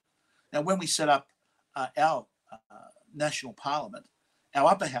house. Now, when we set up our national parliament,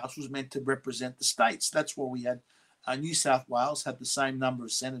 our upper house was meant to represent the states. That's where we had New South Wales had the same number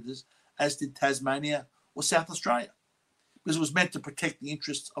of senators as did Tasmania or South Australia, because it was meant to protect the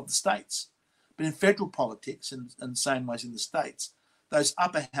interests of the states. But in federal politics, and the same ways in the states, those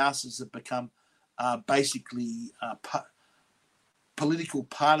upper houses have become basically political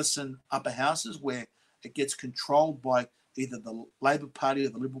partisan upper houses where it gets controlled by either the Labor Party or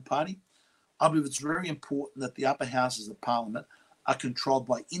the Liberal Party. I believe it's very important that the upper houses of Parliament are controlled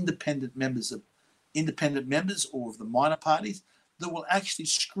by independent members or of the minor parties that will actually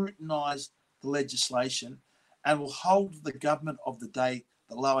scrutinise the legislation and will hold the government of the day,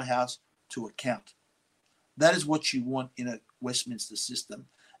 the lower house, to account. That is what you want in a Westminster system.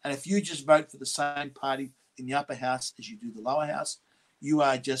 And if you just vote for the same party in the upper house as you do the lower house, you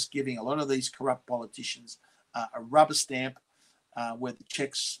are just giving a lot of these corrupt politicians a rubber stamp where the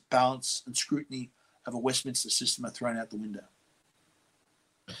checks, balance and scrutiny of a Westminster system are thrown out the window.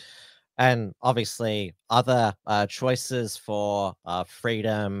 And obviously other choices for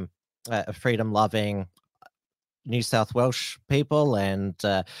freedom-loving New South Welsh people and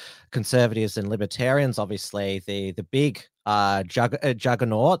conservatives and libertarians. Obviously, the big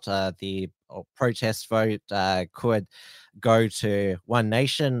juggernaut, the protest vote could go to One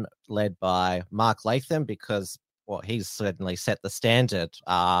Nation, led by Mark Latham, because he's certainly set the standard,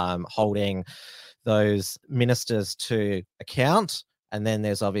 holding those ministers to account. And then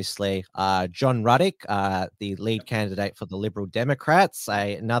there's obviously John Ruddick, the lead candidate for the Liberal Democrats,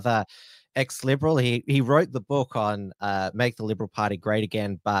 another ex-Liberal. He wrote the book on Make the Liberal Party Great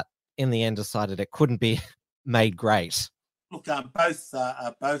Again, but in the end decided it couldn't be made great. Look, both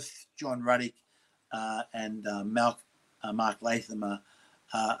John Ruddick and Mark Latham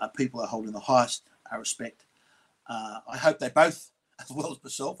are people I hold in the highest respect. I hope they both, as well as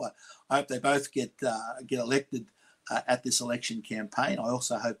myself, I hope they both get elected at this election campaign. I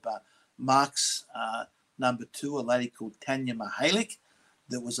also hope Mark's number two, a lady called Tanya Mihalik,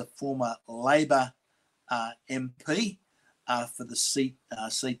 that was a former Labor MP for the seat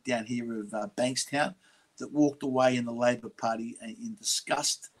down here of Bankstown, that walked away in the Labor Party in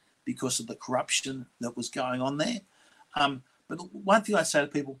disgust because of the corruption that was going on there. But one thing I say to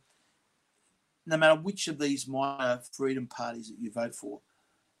people, no matter which of these minor freedom parties that you vote for,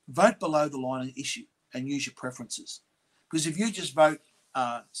 vote below the line on issue and use your preferences. Because if you just vote,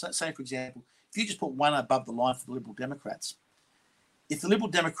 say for example, if you just put one above the line for the Liberal Democrats, if the Liberal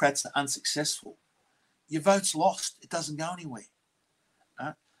Democrats are unsuccessful, your vote's lost. It doesn't go anywhere.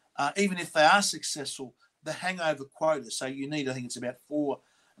 Even if they are successful, the hangover quota, so you need, I think it's about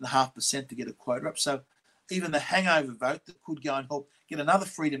 4.5% to get a quota up. So even the hangover vote that could go and help get another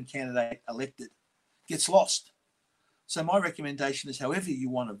freedom candidate elected gets lost. So my recommendation is, however you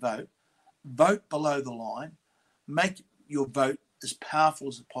want to vote below the line, make your vote as powerful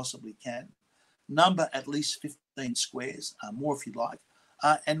as it possibly can, number at least 15 squares, more if you'd like,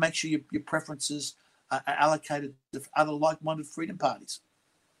 and make sure your preferences are allocated to other like-minded freedom parties.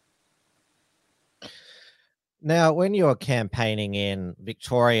 Now, when you were campaigning in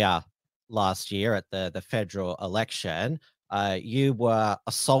Victoria last year at the federal election, you were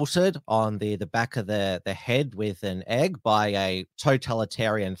assaulted on the back of the head with an egg by a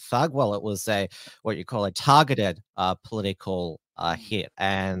totalitarian thug. Well, it was what you call a targeted political hit.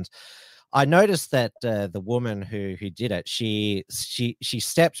 And I noticed that the woman who did it, she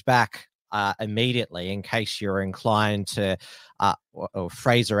stepped back immediately, in case you're inclined to or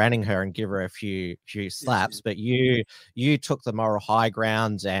Fraser Anning her and give her a few slaps. But you took the moral high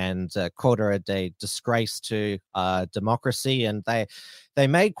ground and called her a disgrace to democracy. And they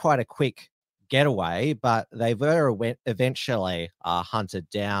made quite a quick getaway, but they were eventually hunted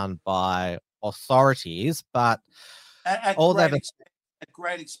down by authorities. But at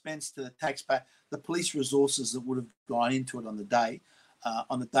great expense to the taxpayer, the police resources that would have gone into it on the day.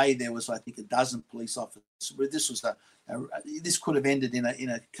 On the day, there was, I think, a dozen police officers. But this was this could have ended in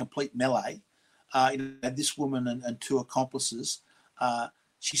a complete melee. This woman and two accomplices,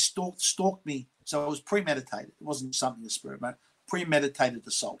 she stalked me. So it was premeditated. It wasn't something to spirit, mate. Premeditated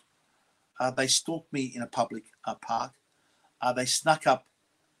assault. They stalked me in a public park. They snuck up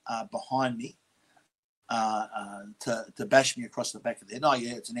behind me to bash me across the back of the head. Oh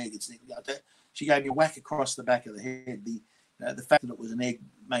yeah, it's an egg. She gave me a whack across the back of the head. The fact that it was an egg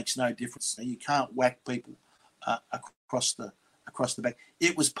makes no difference. You can't whack people across the back.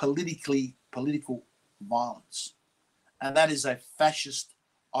 It was political violence, and that is a fascist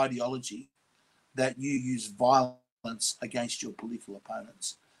ideology, that you use violence against your political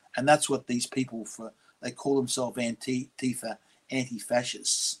opponents, and that's what these people they call themselves Antifa,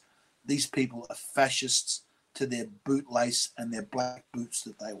 anti-fascists. These people are fascists to their bootlace and their black boots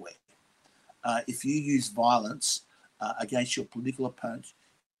that they wear. If you use violence against your political opponent,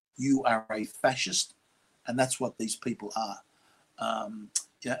 you are a fascist, and that's what these people are.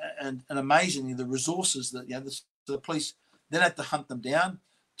 And amazingly, the resources that the police then had to hunt them down,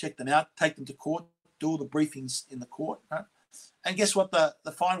 check them out, take them to court, do all the briefings in the court, right? And guess what the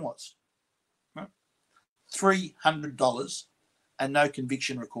fine was? Right? $300 and no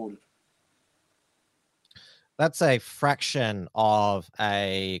conviction recorded. That's a fraction of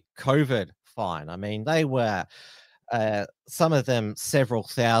a COVID fine. I mean, they were some of them several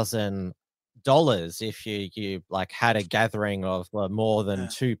 $1,000 if you like had a gathering of more than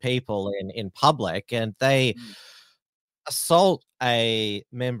two people in public, and they assault a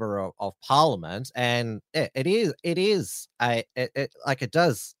member of parliament, and it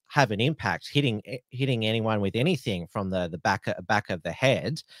does have an impact, hitting anyone with anything from the back of the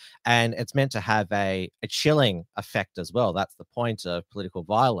head, and it's meant to have a chilling effect as well. That's the point of political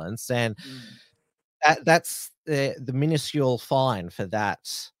violence, and that's the minuscule fine for that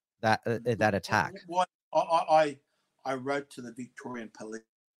attack. What I wrote to the Victorian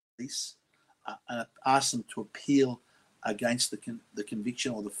Police and asked them to appeal against the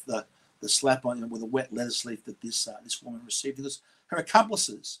conviction or the slap on with a wet lettuce leaf that this woman received, because her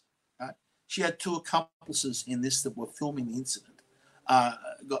accomplices, right? She had two accomplices in this that were filming the incident.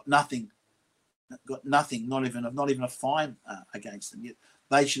 Got nothing, not even a fine against them. Yet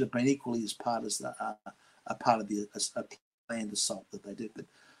they should have been equally as part as a part of the planned assault that they did. But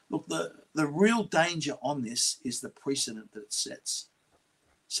look, the real danger on this is the precedent that it sets.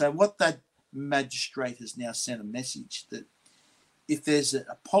 So what that magistrate has now sent a message that if there's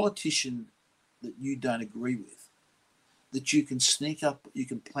a politician that you don't agree with, that you can sneak up, you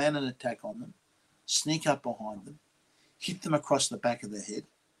can plan an attack on them, sneak up behind them, hit them across the back of the head,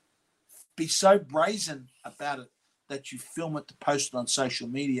 be so brazen about it that you film it to post it on social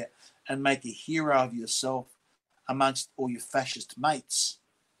media and make a hero of yourself amongst all your fascist mates,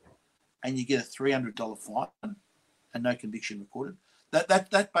 and you get a $300 fine and no conviction recorded.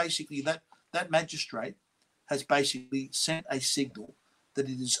 That magistrate has basically sent a signal that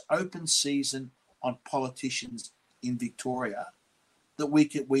it is open season on politicians in Victoria, that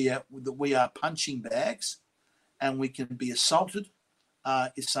we are punching bags, and we can be assaulted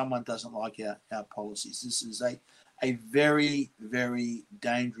if someone doesn't like our policies. This is a very, very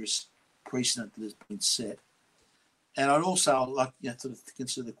dangerous precedent that has been set. And I'd also like to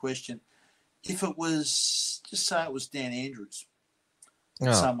consider the question, if it was, just say it was Dan Andrews,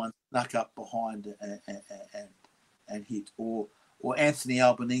 someone snuck up behind and hit, or Anthony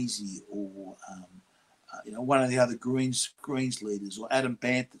Albanese, or one of the other Greens leaders, or Adam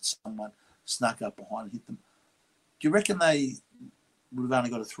Bandt, that someone snuck up behind and hit them. Do you reckon they would have only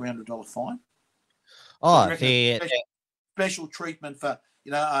got a $300 fine? Oh, special treatment for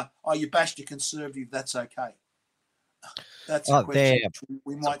you bashed a Conservative, that's okay. That's a question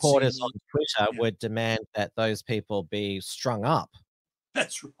we might supporters on Twitter would demand that those people be strung up.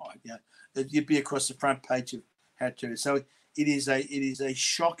 That's right. Yeah, you'd be across the front page of How to. So it is a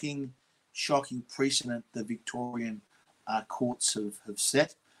shocking precedent the Victorian courts have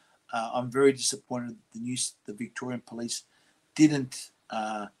set. I'm very disappointed that the Victorian Police didn't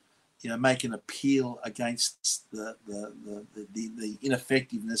make an appeal against the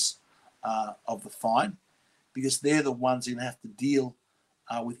ineffectiveness of the fine, because they're the ones who have to deal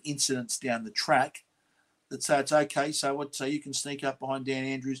with incidents down the track that say it's okay. So you can sneak up behind Dan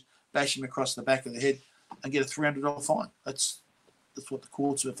Andrews, bash him across the back of the head, and get a $300 fine. That's what the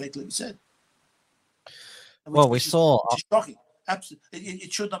courts have effectively said. Well, we saw. It's shocking. Absolutely,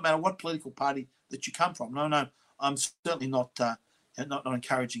 it should not matter what political party that you come from. No, I'm certainly not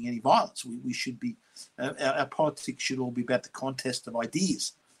encouraging any violence. We should be. Our politics should all be about the contest of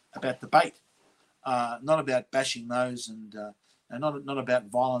ideas, about debate, not about bashing those and not about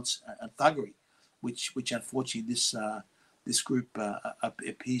violence and thuggery, which unfortunately this group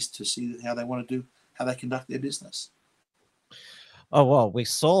appears to see how they conduct their business. Oh well, we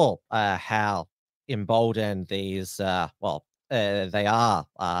saw how emboldened these they are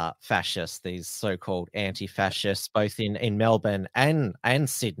fascists, these so-called anti-fascists, both in Melbourne and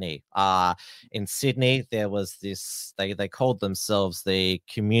Sydney. In Sydney, there was this, they called themselves the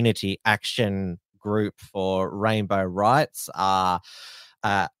Community Action Group for Rainbow Rights,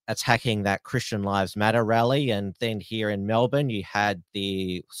 attacking that Christian Lives Matter rally. And then here in Melbourne, you had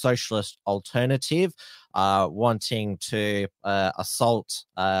the Socialist Alternative wanting to assault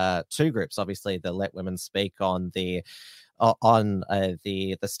two groups, obviously the Let Women Speak on the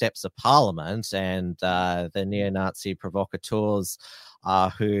steps of Parliament, and the neo-Nazi provocateurs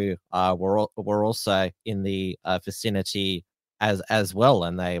who were also in the vicinity as well,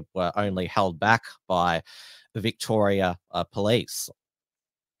 and they were only held back by the Victoria Police.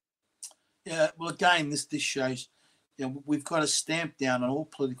 Yeah, well, again, this shows, we've got to stamp down on all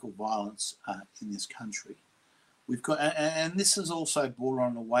political violence in this country. We've got, and this is also brought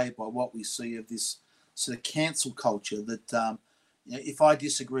on away by what we see of this sort of cancel culture that, if I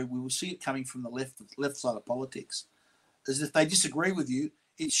disagree, we will see it coming from the left side of politics. As if they disagree with you,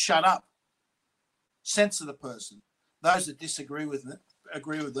 it's shut up. Censor the person. Those that agree with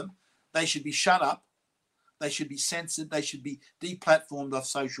them, they should be shut up. They should be censored. They should be deplatformed off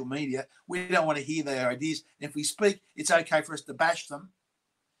social media. We don't want to hear their ideas. And if we speak, it's okay for us to bash them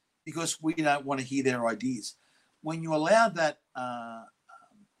because we don't want to hear their ideas. When you allow that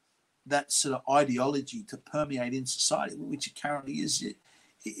sort of ideology to permeate in society, which it currently is,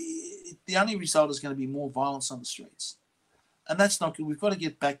 the only result is going to be more violence on the streets, and that's not good. We've got to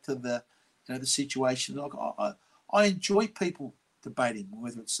get back to the situation. Like I enjoy people debating,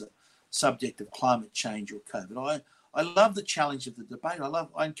 whether it's a subject of climate change or COVID. I love the challenge of the debate.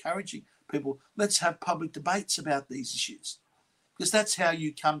 I encouraging people. Let's have public debates about these issues, because that's how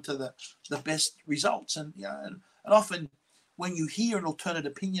you come to the best results. And and often when you hear an alternate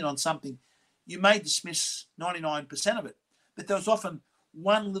opinion on something, you may dismiss 99% of it, but there's often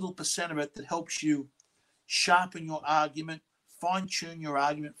one little percent of it that helps you sharpen your argument, fine-tune your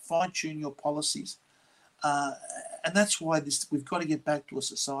argument, fine-tune your policies. And that's why we've got to get back to a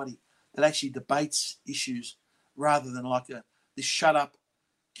society that actually debates issues rather than like this shut up,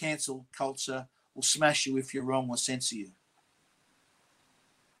 cancel culture, will smash you if you're wrong or censor you.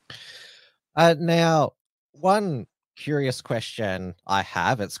 Now, one curious question I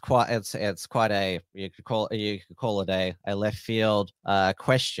have, it's quite a, you could call it a left field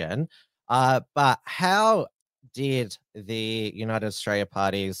question, but how did the United Australia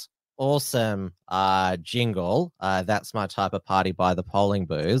Party's awesome jingle, "That's My Type of Party" by the Polling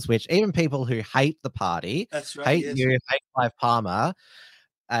Booths, which even people who hate the party, that's right, hate you, hate Clive Palmer,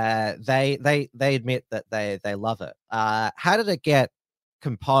 they admit that they love it. How did it get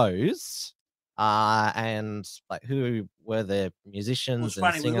composed? And like, who were the musicians? Well, it's and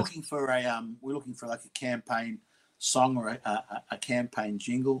funny. singers? We're looking for like a campaign song or a campaign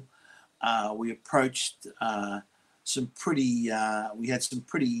jingle. We approached some pretty. We had some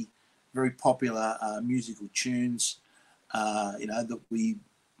pretty very popular musical tunes. That we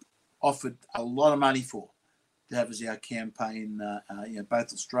offered a lot of money for to have as our campaign.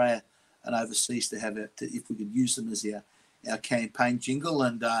 Both Australia and overseas to have it, if we could use them as our campaign jingle,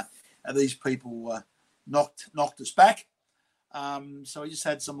 and these people knocked us back. So we just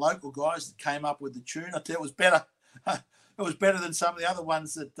had some local guys that came up with the tune. I tell you, it was better. It was better than some of the other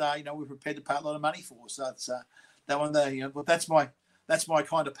ones that we're prepared to pay a lot of money for. So it's that one there. But that's my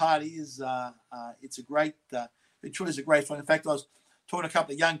kind of party. It's a great. It truly is a great fun. In fact, I was talking to a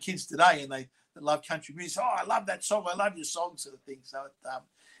couple of young kids today, and they love country music. Oh, I love that song. I love your song, sort of thing. So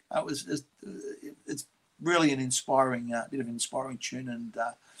it's really an inspiring bit of an inspiring tune. And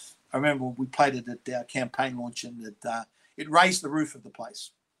I remember we played it at our campaign launch, and it raised the roof of the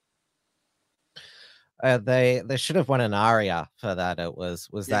place. They should have won an ARIA for that. It was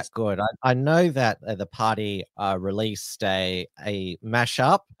yes. That good. I know that the party released a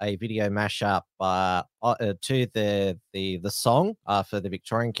mashup, a video mashup to the song for the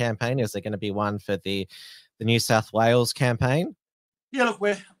Victorian campaign. Is there going to be one for the New South Wales campaign? Yeah, look,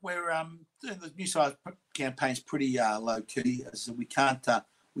 we're the New South Wales campaign's pretty low key, as we can't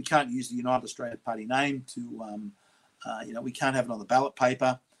use the United Australia Party name to we can't have it on the ballot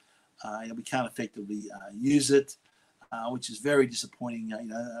paper. We can't effectively use it, which is very disappointing.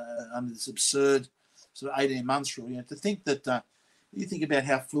 Under this absurd sort of 18 months rule. To think that you think about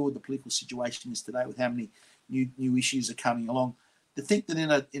how fluid the political situation is today, with how many new issues are coming along. To think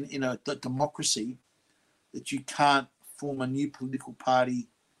that in a democracy that you can't form a new political party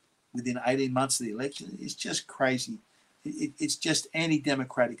within 18 months of the election is just crazy. It's just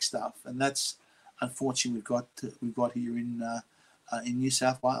anti-democratic stuff, and that's unfortunately we've got here in New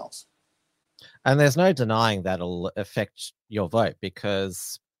South Wales. And there's no denying that'll affect your vote,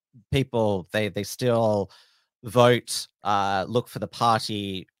 because people they still vote, look for the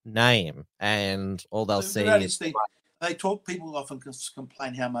party name, and all they'll see is they talk. People often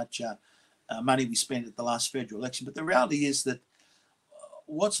complain how much money we spent at the last federal election, but the reality is that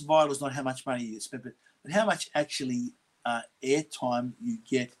what's vital is not how much money you spend, but how much actually airtime you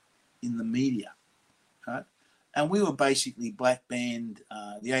get in the media, right? And we were basically black banned.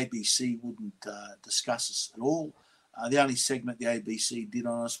 The ABC wouldn't discuss us at all. The only segment the ABC did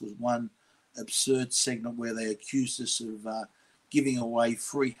on us was one absurd segment where they accused us of giving away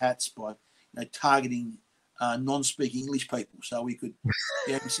free hats by targeting non-speaking English people. So we could,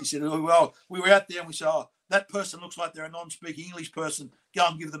 the ABC said, oh, well, we were out there and we said, oh, that person looks like they're a non-speaking English person. Go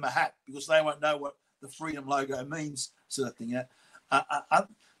and give them a hat, because they won't know what the Freedom logo means, sort of thing.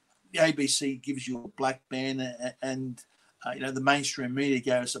 The ABC gives you a black ban, and the mainstream media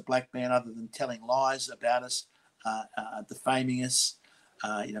gave us a black ban other than telling lies about us, defaming us,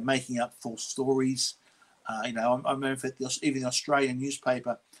 making up false stories. I remember even the Australian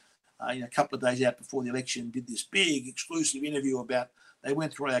newspaper, a couple of days out before the election, did this big exclusive interview about. They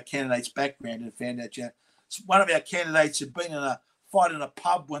went through our candidates' background and found out one of our candidates had been in a fight in a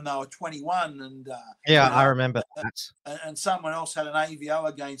pub when they were 21, and I remember that. And someone else had an AVO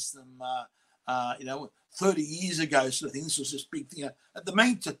against them, 30 years ago, sort of thing. This was this big thing. At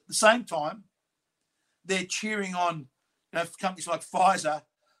the same time, they're cheering on companies like Pfizer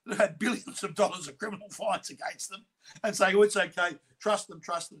that had billions of dollars of criminal fines against them, and saying, "Oh, it's okay, trust them."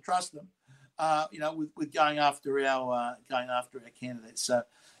 With going after our candidates. So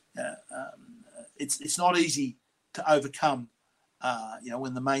it's not easy to overcome.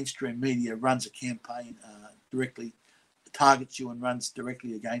 When the mainstream media runs a campaign directly, targets you and runs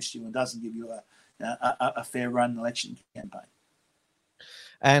directly against you and doesn't give you a fair run election campaign.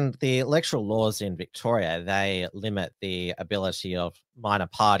 And the electoral laws in Victoria, they limit the ability of minor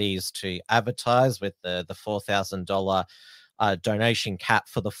parties to advertise with the $4,000 donation cap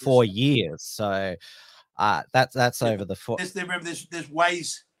for the 4 years. So that's over the four. Remember, there's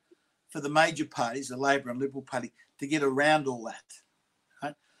ways for the major parties, the Labor and Liberal Party, to get around all that.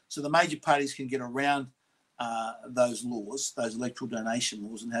 Right? So the major parties can get around those laws, those electoral donation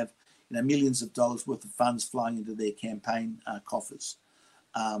laws, and have millions of dollars worth of funds flowing into their campaign coffers.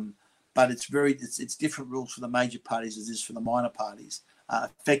 But it's different rules for the major parties as it is for the minor parties.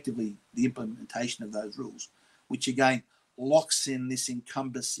 Effectively, the implementation of those rules, which again locks in this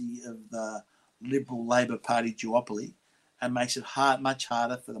incumbency of the Liberal Labor Party duopoly and makes it much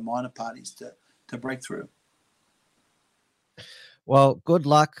harder for the minor parties to break through. Well, good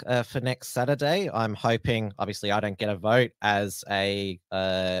luck for next Saturday. I'm hoping, obviously, I don't get a vote as a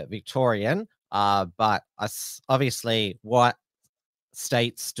Victorian, but obviously what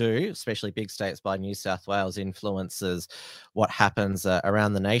states do, especially big states like New South Wales, influences what happens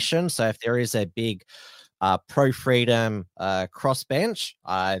around the nation. So if there is a big pro-freedom crossbench,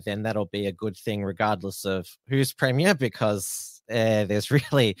 then that'll be a good thing regardless of who's premier, because there's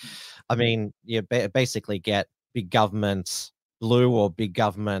really, you basically get big government blue or big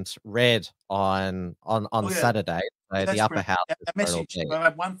government red on Saturday. So the upper house. I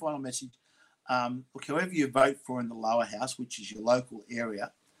have one final message. Look, whoever you vote for in the lower house, which is your local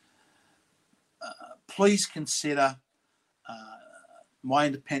area, please consider my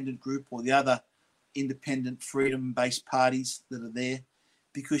independent group or the other independent freedom-based parties that are there,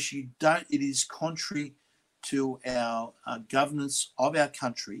 because it is contrary to our governance of our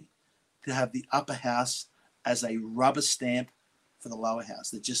country to have the upper house as a rubber stamp for the lower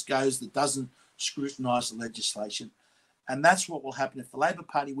house that doesn't scrutinise the legislation. And that's what will happen if the Labor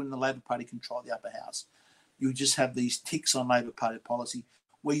Party win, the Labor Party control the upper house. You just have these ticks on Labor Party policy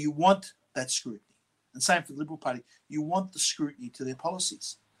where you want that scrutiny. And same for the Liberal Party. You want the scrutiny to their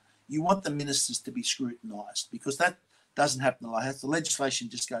policies. You want the ministers to be scrutinised, because that doesn't happen in the lower house. The legislation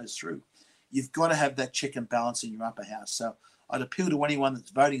just goes through. You've got to have that check and balance in your upper house. So I'd appeal to anyone that's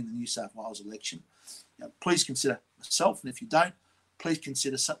voting in the New South Wales election. Please consider myself, and if you don't, please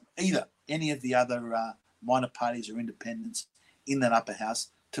consider either any of the other minor parties or independents in that upper house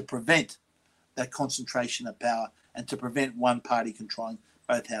to prevent that concentration of power and to prevent one party controlling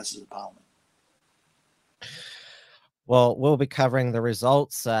both houses of parliament. Well, we'll be covering the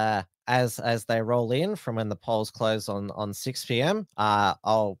results as they roll in from when the polls close on 6 p.m.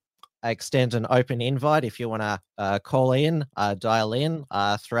 I'll extend an open invite if you want to call in, dial in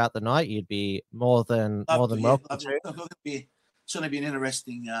throughout the night. You'd be more than welcome to. It'll certainly be an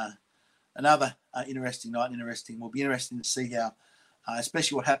interesting another interesting night. Will be interesting to see how,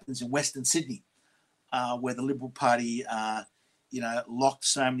 especially what happens in Western Sydney, where the Liberal Party, locked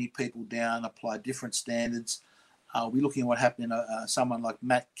so many people down, applied different standards. We'll be looking at what happened in someone like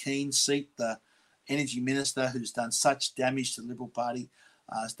Matt Keane's seat, the Energy Minister, who's done such damage to the Liberal Party,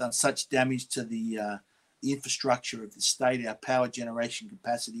 has done such damage to the infrastructure of the state, our power generation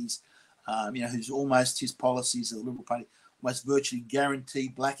capacities. Who's almost, his policies of the Liberal Party almost virtually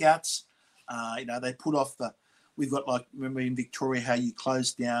guaranteed blackouts. They put off we've got, like, remember in Victoria how you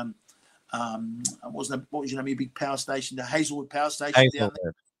closed down, what was your big power station, the Hazelwood Power Station down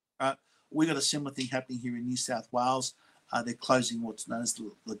there. Right. We've got a similar thing happening here in New South Wales. They're closing what's known as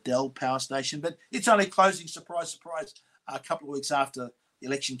the Liddell Power Station, but it's only closing, surprise, surprise, a couple of weeks after the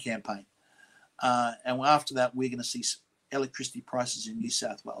election campaign. And after that, we're going to see electricity prices in New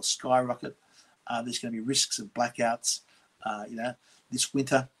South Wales skyrocket. There's going to be risks of blackouts, this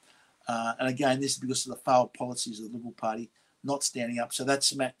winter. And again, this is because of the failed policies of the Liberal Party not standing up. So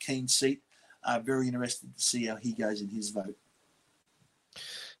that's Matt Keane's seat. Very interested to see how he goes in his vote.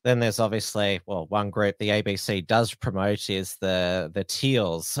 Then there's obviously, one group the ABC does promote is the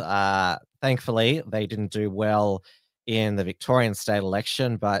Teals. Thankfully, they didn't do well in the Victorian state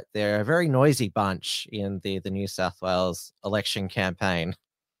election, but they're a very noisy bunch in the New South Wales election campaign.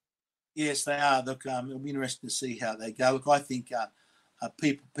 Yes, they are. Look, it'll be interesting to see how they go. Look, I think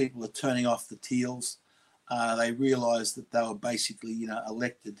people are turning off the Teals. They realise that they were basically,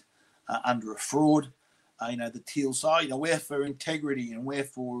 elected under a fraud. The Teals are, we're for integrity and we're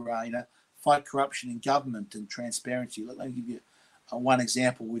for, fight corruption in government and transparency. Let me give you one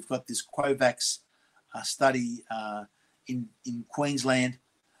example. We've got this Quovax study in Queensland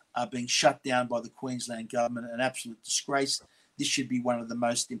being shut down by the Queensland government, an absolute disgrace. This should be one of the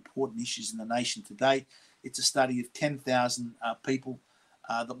most important issues in the nation today. It's a study of 10,000 people,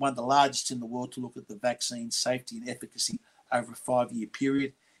 one of the largest in the world, to look at the vaccine safety and efficacy over a 5-year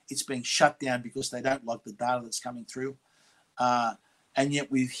period. It's being shut down because they don't like the data that's coming through. And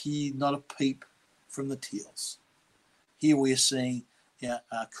yet we hear not a peep from the Teals. Here we are seeing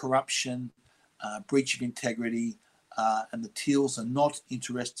corruption, breach of integrity, and the Teals are not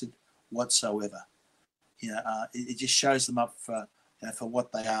interested whatsoever. It just shows them up for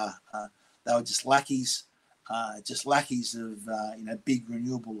what they are. They were just lackeys of big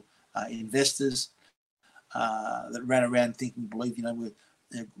renewable investors that ran around thinking, believe we're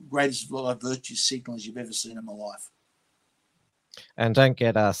the greatest virtue signals you've ever seen in my life. And don't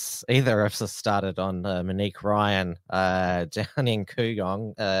get either of us started on Monique Ryan down in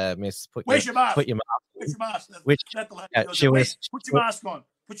Kooyong. Miss, where's your mask? Put your mask. Where's your mask? Put your mask on.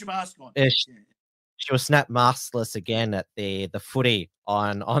 Put your mask on. She was snapped maskless again at the footy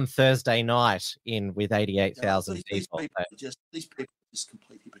on Thursday night with 88,000 people. These people are just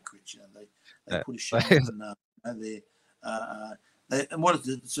complete hypocrites. They put a show on there. And what is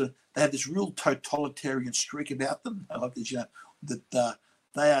it? So they have this real totalitarian streak about them. Like this, that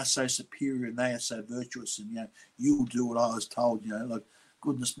they are so superior and they are so virtuous, and you'll do what I was told. Like,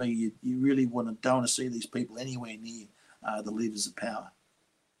 goodness me, you really don't want to see these people anywhere near the levers of power.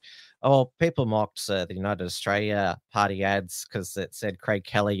 Oh, people mocked the United Australia Party ads because it said Craig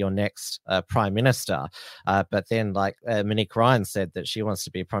Kelly, your next Prime Minister. But then, Monique Ryan said that she wants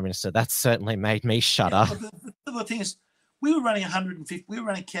to be Prime Minister. That certainly made me shudder. The thing is, we were running 150. We were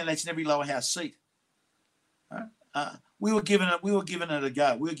running candidates in every lower house seat. We were given it a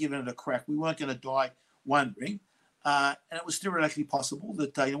go. We were given it a crack. We weren't going to die wondering, and it was theoretically possible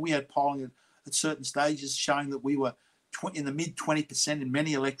that we had polling at certain stages showing that we were in the mid 20% in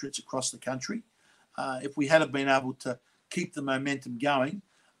many electorates across the country. If we had been able to keep the momentum going,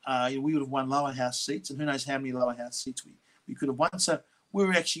 we would have won lower house seats, and who knows how many lower house seats we could have won. So we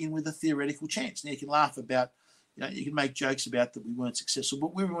were actually in with a theoretical chance. Now you can laugh about. You can make jokes about that we weren't successful,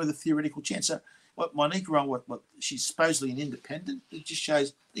 but we were with a theoretical chance. So what Monique Ryan, what she's supposedly an independent, it just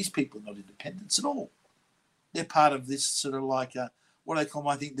shows these people are not independents at all. They're part of this sort of like what I call,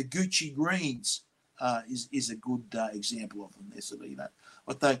 I think, the Gucci Greens is a good example of them. They're sort of,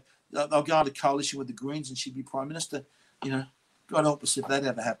 but they'll go into coalition with the Greens and she'd be Prime Minister. God help us if that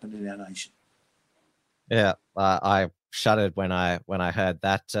ever happened in our nation. Yeah, I shuddered when I heard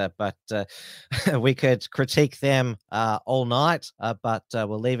that, but we could critique them all night, but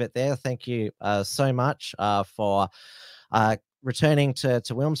we'll leave it there. Thank you so much for returning to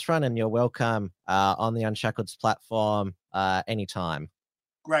Wilmsfront, and you're welcome on the Unshackleds platform anytime.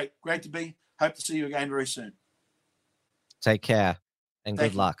 Great to be. Hope to see you again very soon. Take care and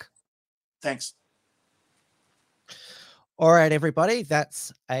good luck. Thanks. All right, everybody,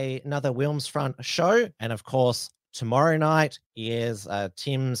 that's another Wilmsfront show. And of course, tomorrow night is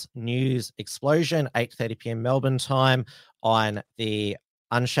Tim's News Explosion, 8:30 p.m. Melbourne time on the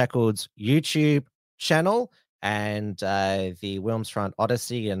Unshackleds YouTube channel and the Wilmsfront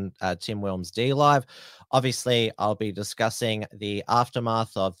Odyssey and Tim Wilms D Live. Obviously, I'll be discussing the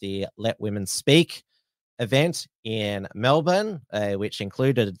aftermath of the Let Women Speak event in Melbourne, which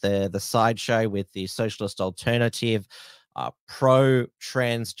included the sideshow with the Socialist Alternative,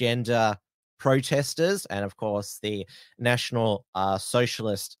 pro-transgender protesters, and of course the National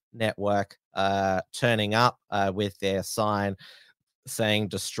Socialist Network turning up with their sign saying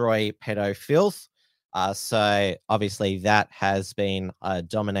 "Destroy Pedo Filth." So obviously that has been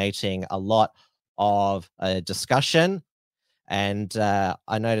dominating a lot of discussion, and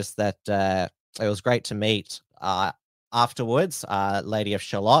I noticed that it was great to meet afterwards Lady of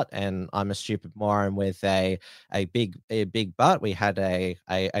Shalott and I'm a Stupid Moron with a big butt. We had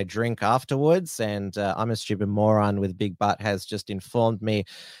a drink afterwards, and I'm a Stupid Moron with Big Butt has just informed me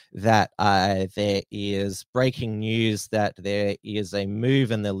that there is breaking news that there is a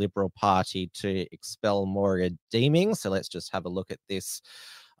move in the Liberal Party to expel Maura Deeming. So let's just have a look at this.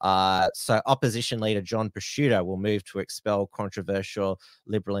 So opposition leader John Prosciutto will move to expel controversial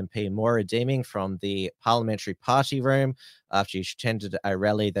Liberal MP Maura Deeming from the parliamentary party room after she attended a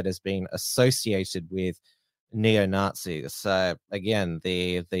rally that has been associated with neo-Nazis. So again,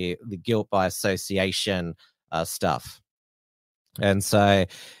 the guilt by association stuff. And so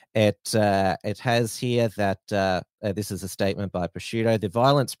It has here that this is a statement by Prosciutto. The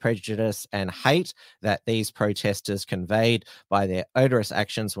violence, prejudice, and hate that these protesters conveyed by their odorous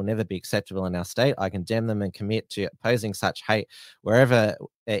actions will never be acceptable in our state. I condemn them and commit to opposing such hate wherever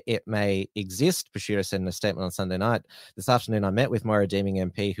it may exist, Prosciutto said in a statement on Sunday night. This afternoon, I met with Moira Deeming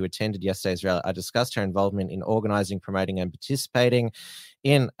MP, who attended yesterday's rally. I discussed her involvement in organising, promoting, and participating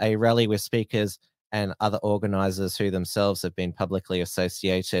in a rally with speakers and other organisers who themselves have been publicly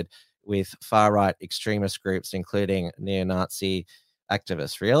associated with far-right extremist groups, including neo-Nazi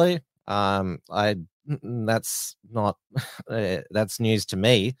activists. Really? That's not that's news to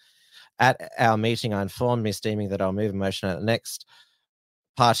me. At our meeting, I informed Ms. Deeming that I'll move a motion at the next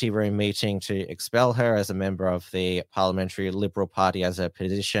party room meeting to expel her as a member of the Parliamentary Liberal Party, as her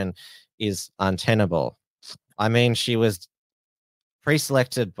position is untenable. I mean, she was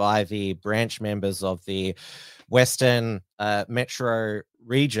pre-selected by the branch members of the Western Metro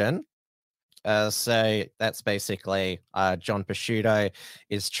region. So that's basically John Prosciutto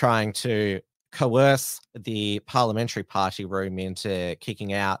is trying to coerce the parliamentary party room into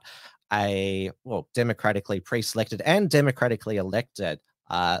kicking out a democratically pre-selected and democratically elected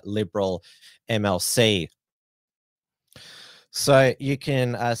Liberal MLC. So you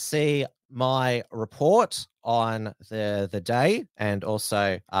can see my report on the day, and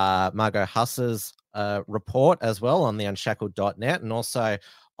also Margot Huss's report as well on the unshackled.net, and also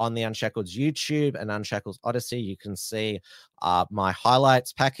on the Unshackled's YouTube and Unshackled's Odyssey. You can see my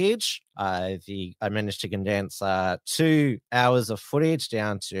highlights package. I managed to condense 2 hours of footage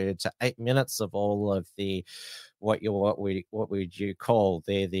down to 8 minutes of all of the what would you call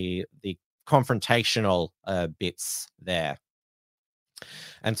the confrontational bits there.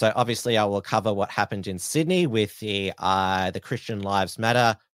 And so obviously I will cover what happened in Sydney with the Christian Lives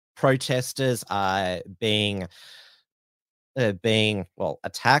Matter protesters being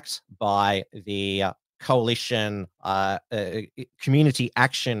attacked by the Coalition Community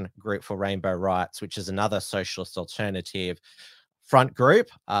Action Group for Rainbow Rights, which is another socialist alternative front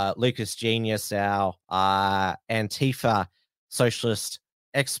group. Lucas Genius, our Antifa socialist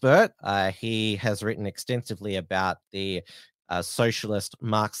expert, he has written extensively about the socialist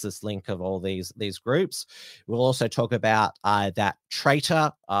Marxist link of all these groups. We'll also talk about that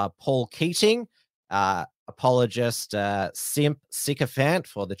traitor Paul Keating, apologist, simp, sycophant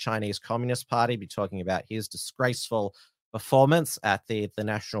for the Chinese Communist Party. Be talking about his disgraceful performance at the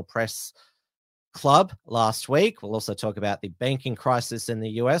National Press Club last week. We'll also talk about the banking crisis in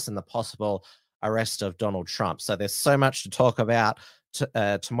the US and the possible arrest of Donald Trump. So there's so much to talk about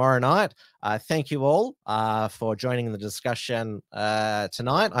tomorrow night. Thank you all for joining the discussion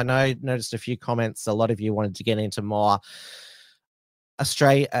tonight. I noticed a few comments. A lot of you wanted to get into more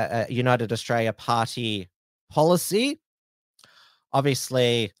United Australia Party policy.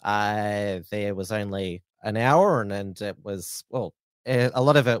 Obviously, there was only an hour, and it was, a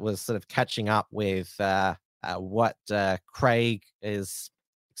lot of it was sort of catching up with what Craig has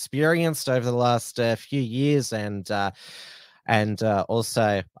experienced over the last few years, and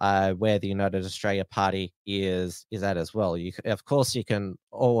also where the United Australia Party is at as well. Of course, you can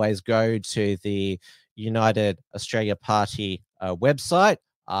always go to the United Australia Party website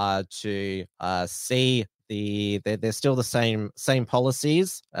to see they're still the same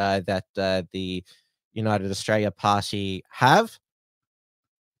policies that the United Australia Party have.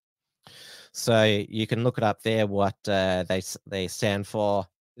 So you can look it up there, what they stand for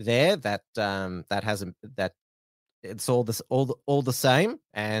there. That it's all the same,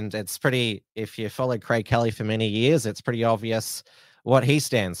 and it's pretty. If you followed Craig Kelly for many years, it's pretty obvious what he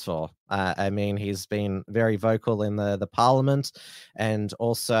stands for. I mean, he's been very vocal in the Parliament, and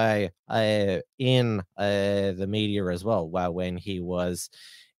also in the media as well. Well, when he was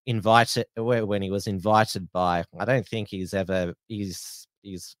invited by, I don't think he's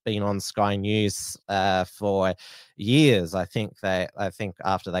been on Sky News for years. I think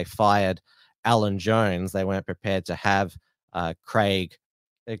after they fired Alan Jones, they weren't prepared to have Craig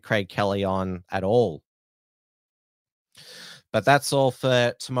Kelly on at all. But that's all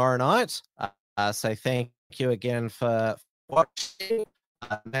for tomorrow night. So thank you again for watching.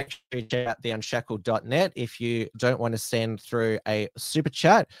 Make sure you check out theunshackled.net. If you don't want to send through a super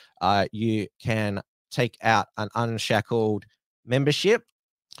chat, you can take out an Unshackled membership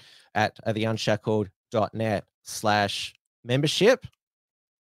at theunshackled.net/membership.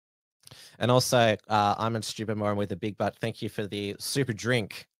 And also, I'm a stupid moron with a big butt. Thank you for the super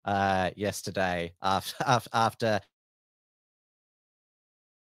drink yesterday after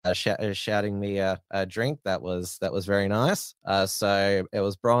shouting me a drink. That was very nice. So it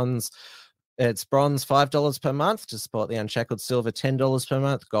was bronze It's bronze $5 per month to support the Unshackled, silver $10 per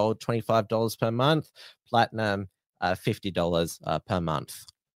month, gold $25 per month, platinum $50 per month.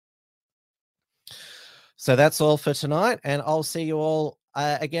 So that's all for tonight, and I'll see you all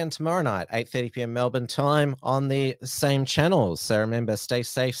again tomorrow night, 8:30 p.m. Melbourne time on the same channels. So remember, stay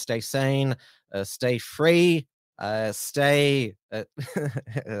safe, stay sane, stay free, stay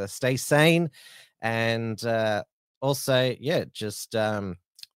stay sane, and also, yeah, just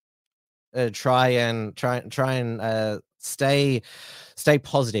try and stay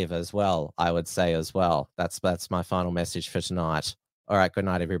positive as well. I would say as well. That's my final message for tonight. All right, good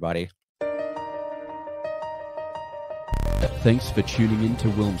night, everybody. Thanks for tuning in to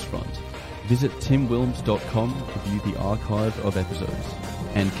Wilmsfront. Visit timwilms.com to view the archive of episodes,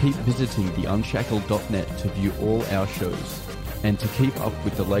 and keep visiting theunshackled.net to view all our shows, and to keep up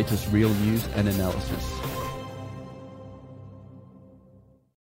with the latest real news and analysis.